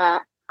more people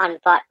on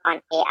board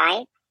on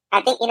AI.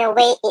 I think in a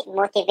way it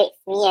motivates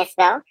me as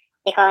well,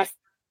 because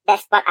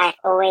that's what I've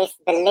always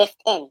believed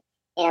in.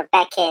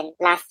 Back in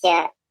last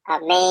year,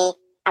 May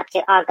up to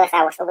August,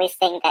 I was always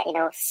saying that,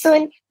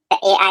 soon the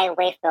AI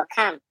wave will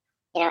come.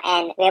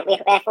 And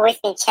we've always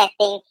been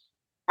chatting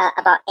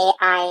about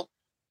AI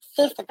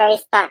since the very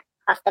start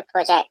of the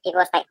project. It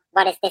was like,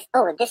 what is this?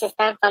 Oh, this is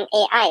done from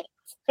AI.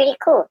 It's pretty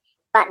cool.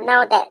 But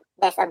now that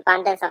there's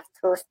abundance of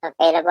tools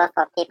available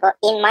for people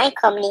in my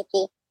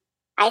community,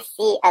 I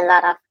see a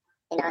lot of,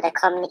 the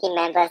community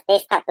members, they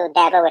start to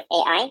dabble with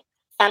AI.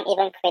 Some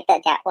even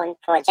created their own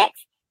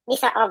projects.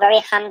 These are all very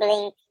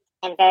humbling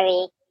and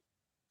very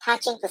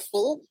touching to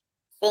see,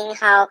 seeing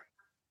how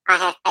I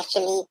have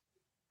actually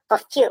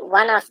fulfilled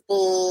one of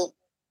the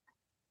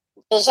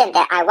vision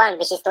that I want,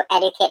 which is to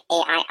educate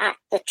AI art,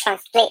 to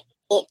translate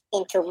it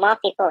into more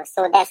people.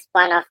 So that's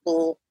one of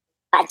the,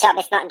 but job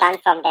is not done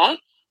from there.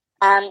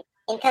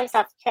 In terms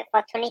of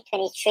for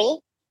 2023,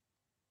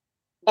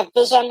 the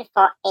vision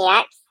for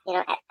AI,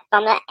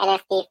 from the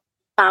NFT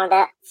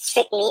founder,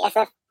 strictly as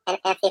an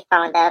NFT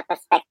founder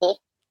perspective,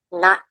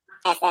 not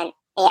as an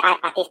AI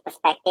artist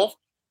perspective,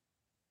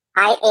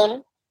 I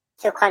aim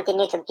to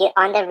continue to build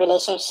on the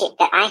relationship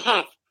that I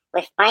have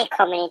with my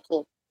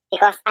community,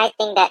 because I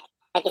think that,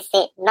 like you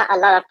said, not a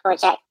lot of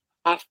projects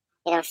have,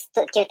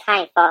 stood till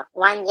time for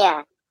 1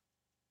 year.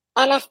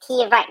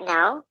 NFT right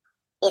now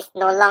is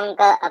no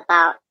longer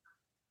about,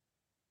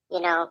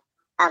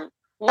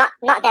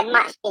 not that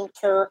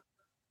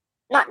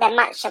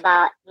much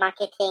about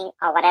marketing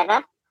or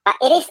whatever, but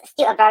it is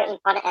still a very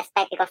important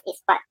aspect, because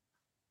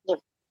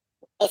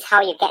it's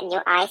how you get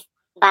new eyes.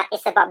 But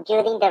it's about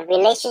building the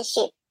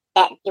relationship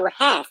that you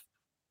have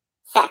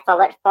set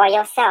forward for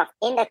yourself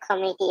in the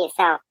community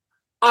itself.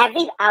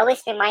 I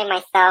always remind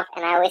myself,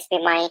 and I always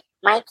remind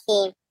my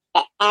team,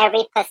 that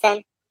every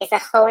person is a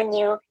whole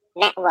new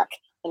network.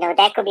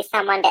 There could be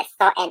someone that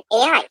saw an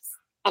AI,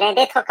 and then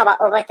they talk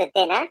about over to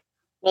dinner.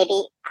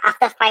 Maybe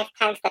after 5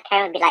 times, the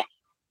parent will be like,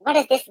 what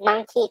is this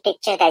monkey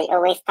picture that you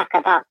always talk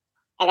about?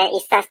 And then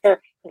it starts to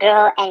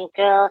grow,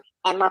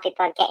 and more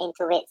people get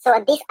into it.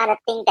 So these are the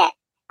things that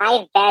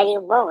I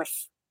value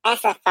most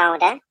as a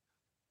founder,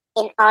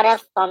 in order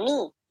for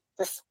me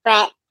to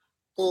spread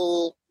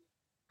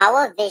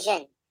our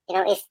vision.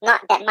 It's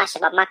not that much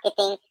about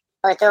marketing,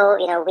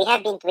 although, we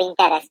have been doing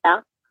that as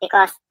well,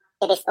 because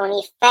it is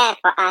only fair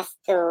for us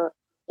to,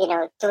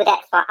 do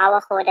that for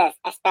our holders,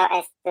 as well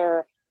as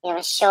to,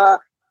 show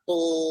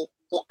the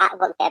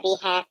artwork that we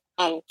have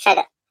and try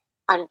to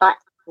onboard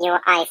new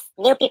eyes,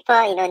 new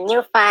people,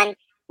 new fun,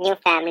 new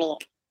family.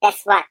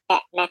 That's what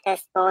that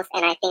matters most.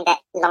 And I think that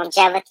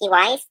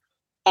longevity-wise,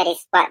 that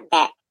is what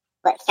that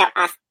would help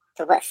us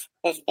towards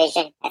this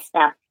vision as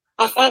well.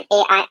 As an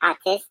AI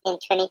artist in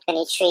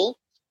 2023,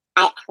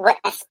 I would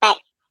expect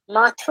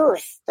more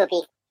tools to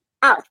be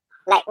out.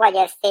 Like what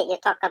you said, you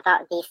talk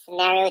about the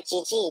scenario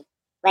GG.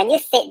 When you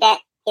said that,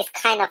 it's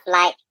kind of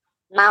like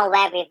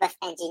malware reverse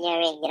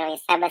engineering, in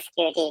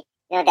cybersecurity.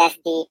 There's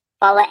the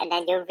forward and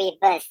then you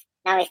reverse.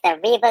 Now it's the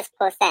reverse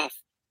process.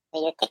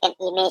 So you take an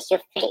image, you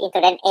feed it into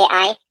an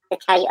AI to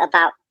tell you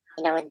about,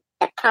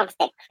 the prompts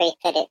that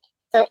created it.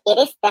 So it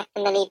is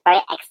definitely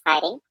very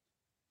exciting.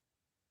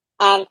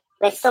 And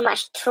with so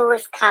much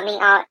tools coming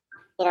out,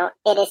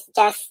 it is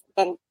just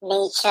the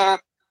nature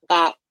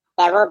that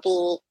there will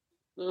be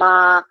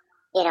more,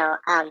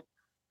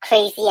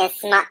 crazy and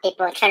smart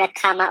people trying to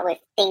come up with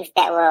things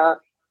that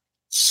will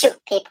shoot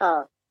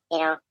people,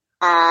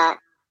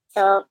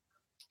 So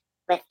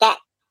with that,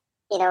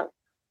 the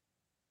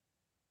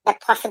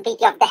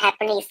possibility of that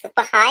happening is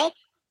super high.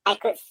 I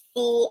could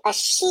see a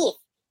shift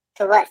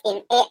towards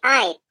in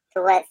AI,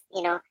 towards,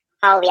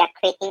 how we are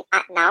creating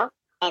art now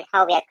and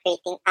how we are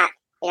creating art,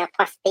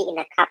 possibly in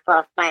a couple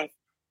of months.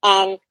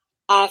 And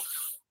as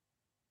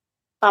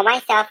for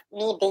myself,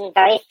 me being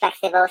very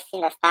flexible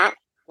since the start,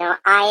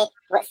 I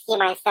would see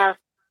myself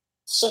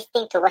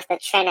shifting towards the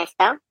trend as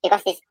well,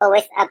 because it's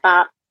always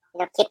about,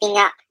 keeping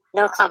up,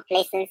 no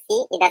complacency.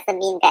 It doesn't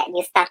mean that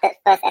you started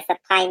first as a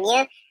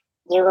pioneer.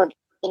 It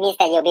means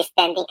that you'll be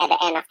standing at the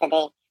end of the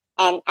day.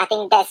 And I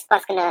think that's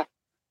what's going to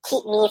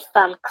keep me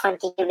from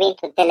continuing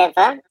to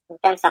deliver in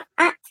terms of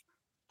art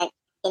and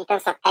in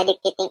terms of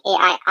educating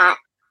AI art,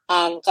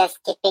 and just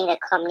keeping the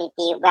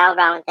community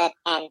well-rounded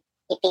and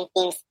keeping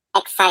things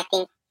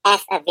exciting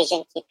as a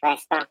vision keeper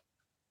as well.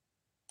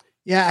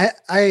 Yeah,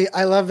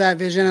 I love that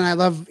vision, and I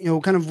love,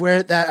 kind of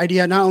where that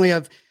idea, not only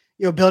of,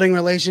 building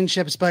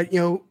relationships, but,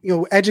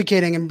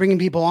 educating and bringing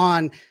people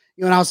on,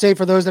 and I'll say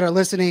for those that are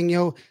listening,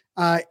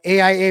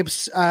 AI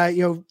apes,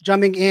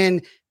 jumping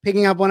in,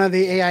 picking up one of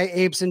the AI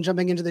apes and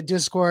jumping into the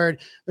Discord.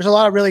 There's a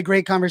lot of really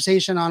great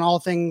conversation on all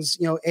things,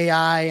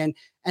 AI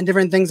and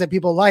different things that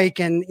people like,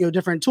 and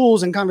different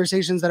tools and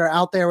conversations that are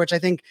out there, which I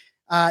think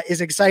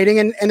is exciting.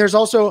 And there's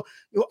also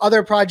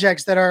other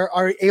projects that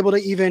are able to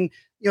even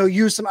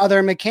use some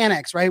other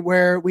mechanics, right?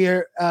 Where we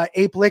are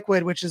Ape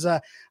Liquid, which is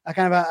a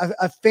kind of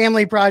a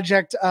family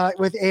project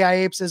with AI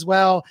apes as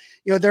well.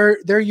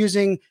 They're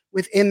using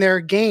within their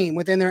game,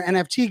 within their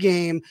NFT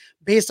game,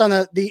 based on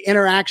the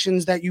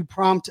interactions that you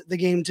prompt the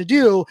game to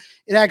do,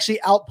 it actually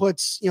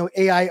outputs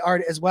AI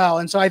art as well.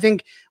 And so I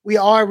think we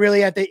are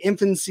really at the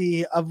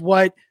infancy of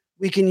what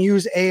we can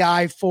use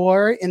AI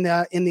for in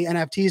the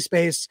NFT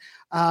space.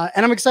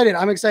 And I'm excited.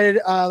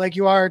 Like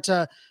you are,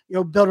 to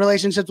build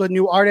relationships with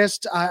new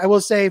artists. I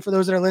will say, for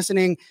those that are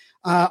listening,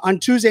 on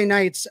Tuesday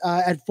nights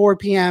at 4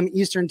 p.m.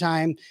 Eastern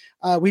time,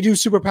 we do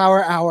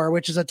Superpower Hour,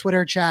 which is a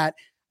Twitter chat.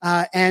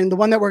 And the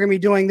one that we're going to be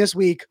doing this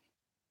week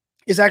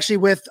is actually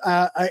with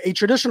a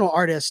traditional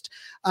artist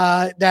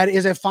that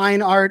is a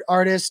fine art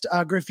artist,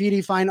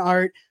 graffiti fine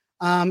art,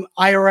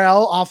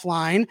 IRL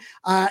offline.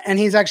 And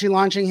he's actually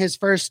launching his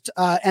first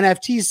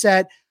NFT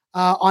set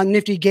on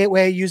Nifty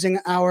Gateway using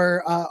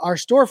our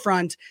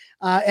storefront.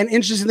 And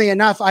interestingly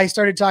enough, I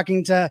started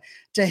talking to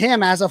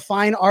him as a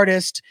fine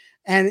artist,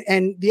 and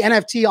the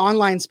NFT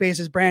online space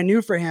is brand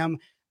new for him.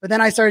 But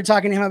then I started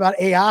talking to him about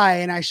AI,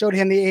 and I showed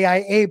him the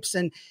AI apes.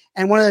 And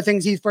one of the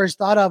things he first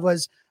thought of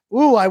was,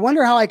 ooh, I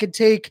wonder how I could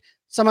take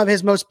some of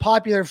his most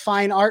popular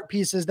fine art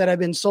pieces that have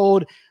been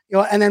sold,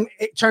 and then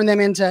turn them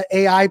into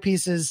AI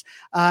pieces.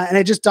 And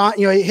it just,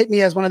 it hit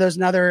me as one of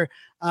those other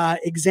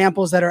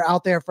examples that are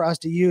out there for us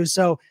to use.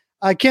 So,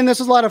 Ken, this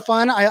was a lot of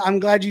fun. I'm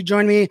glad you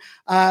joined me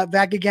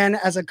back again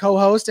as a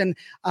co-host, and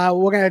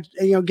we're going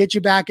to get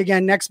you back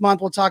again next month.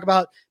 We'll talk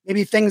about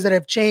maybe things that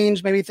have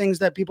changed, maybe things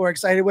that people are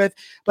excited with.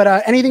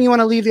 But anything you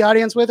want to leave the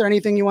audience with, or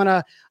anything you want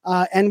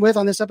to end with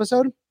on this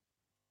episode?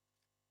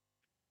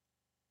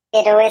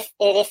 It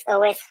is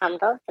always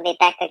humble to be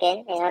back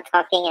again,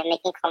 talking and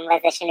making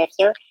conversation with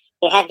you.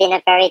 You have been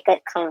a very good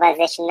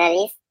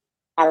conversationalist.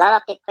 A lot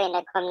of people in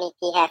the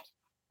community have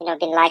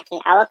been liking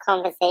our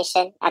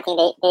conversation. I think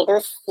they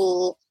do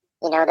see,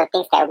 the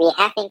things that we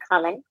have in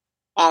common.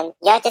 And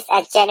you're just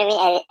as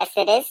genuine as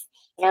it is.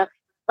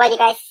 What you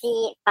guys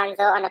see Fanzo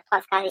on the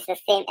podcast is the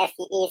same as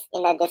he is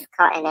in the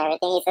Discord and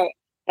everything. He's a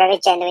very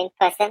genuine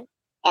person.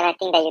 And I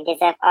think that you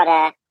deserve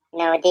all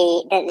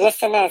the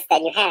listeners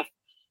that you have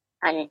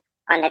on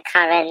the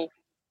current,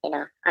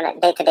 on a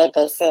day-to-day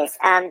basis.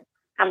 I'm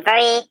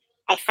very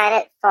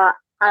excited for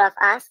all of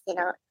us.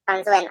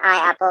 Fanzo and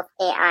I are both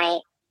AI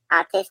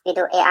artists. We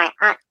do AI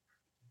art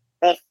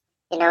with,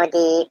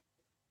 the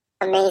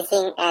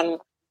amazing and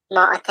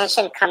more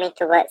attention coming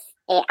towards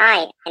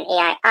AI and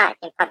AI art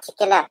in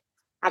particular.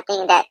 I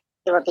think that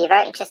it will be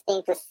very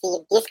interesting to see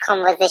this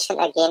conversation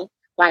again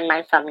 1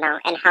 month from now,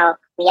 and how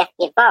we have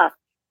evolved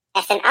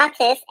as an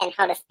artist and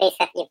how the space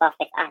has evolved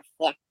with us.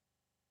 Yeah.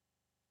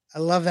 I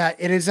love that.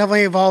 It is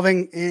definitely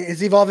evolving.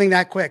 It's evolving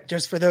that quick,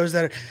 just for those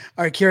that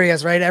are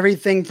curious, right?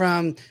 Everything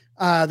from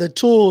the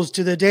tools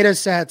to the data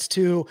sets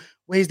to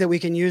ways that we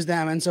can use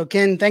them. And so,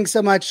 Ken, thanks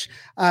so much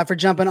for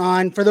jumping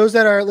on. For those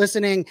that are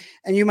listening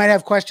and you might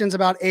have questions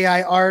about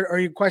AI art,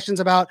 or questions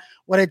about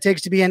what it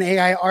takes to be an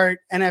AI art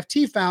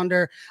NFT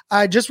founder,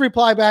 just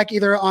reply back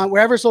either on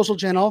wherever social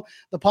channel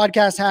the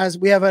podcast has.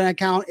 We have an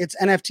account. It's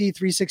NFT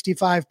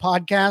 365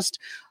 podcast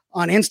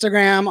on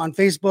Instagram, on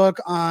Facebook,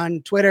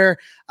 on Twitter.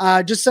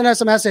 Just send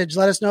us a message.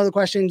 Let us know the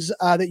questions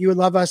that you would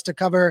love us to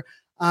cover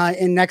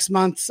in next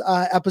month's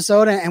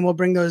episode, and we'll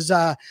bring those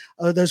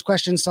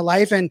questions to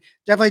life. And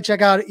definitely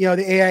check out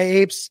the AI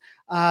apes.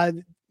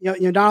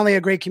 Not only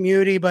a great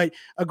community, but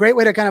a great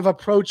way to kind of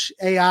approach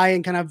AI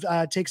and kind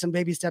of take some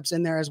baby steps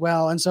in there as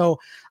well. And so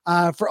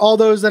for all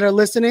those that are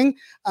listening,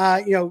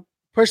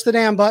 push the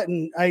damn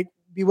button.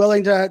 Be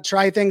willing to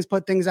try things,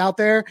 put things out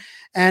there.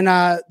 And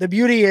the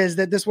beauty is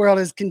that this world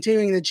is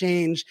continuing to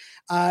change,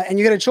 and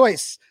you get a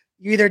choice.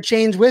 You either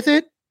change with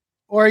it,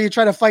 or you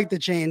try to fight the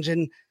change.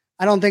 And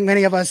I don't think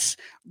many of us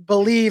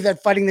believe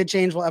that fighting the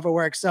change will ever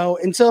work. So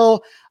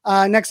until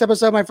next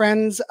episode, my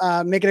friends,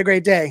 make it a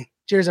great day.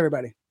 Cheers,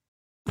 everybody.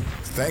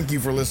 Thank you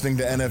for listening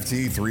to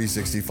NFT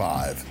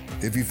 365.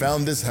 If you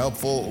found this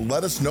helpful,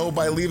 let us know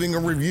by leaving a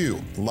review,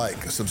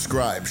 like,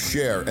 subscribe,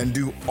 share, and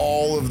do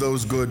all of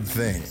those good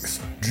things.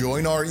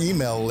 Join our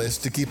email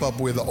list to keep up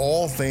with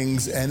all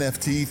things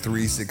NFT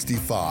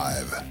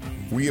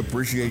 365. We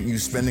appreciate you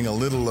spending a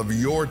little of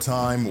your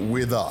time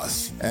with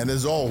us. And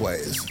as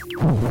always, This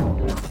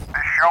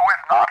show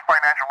is not financial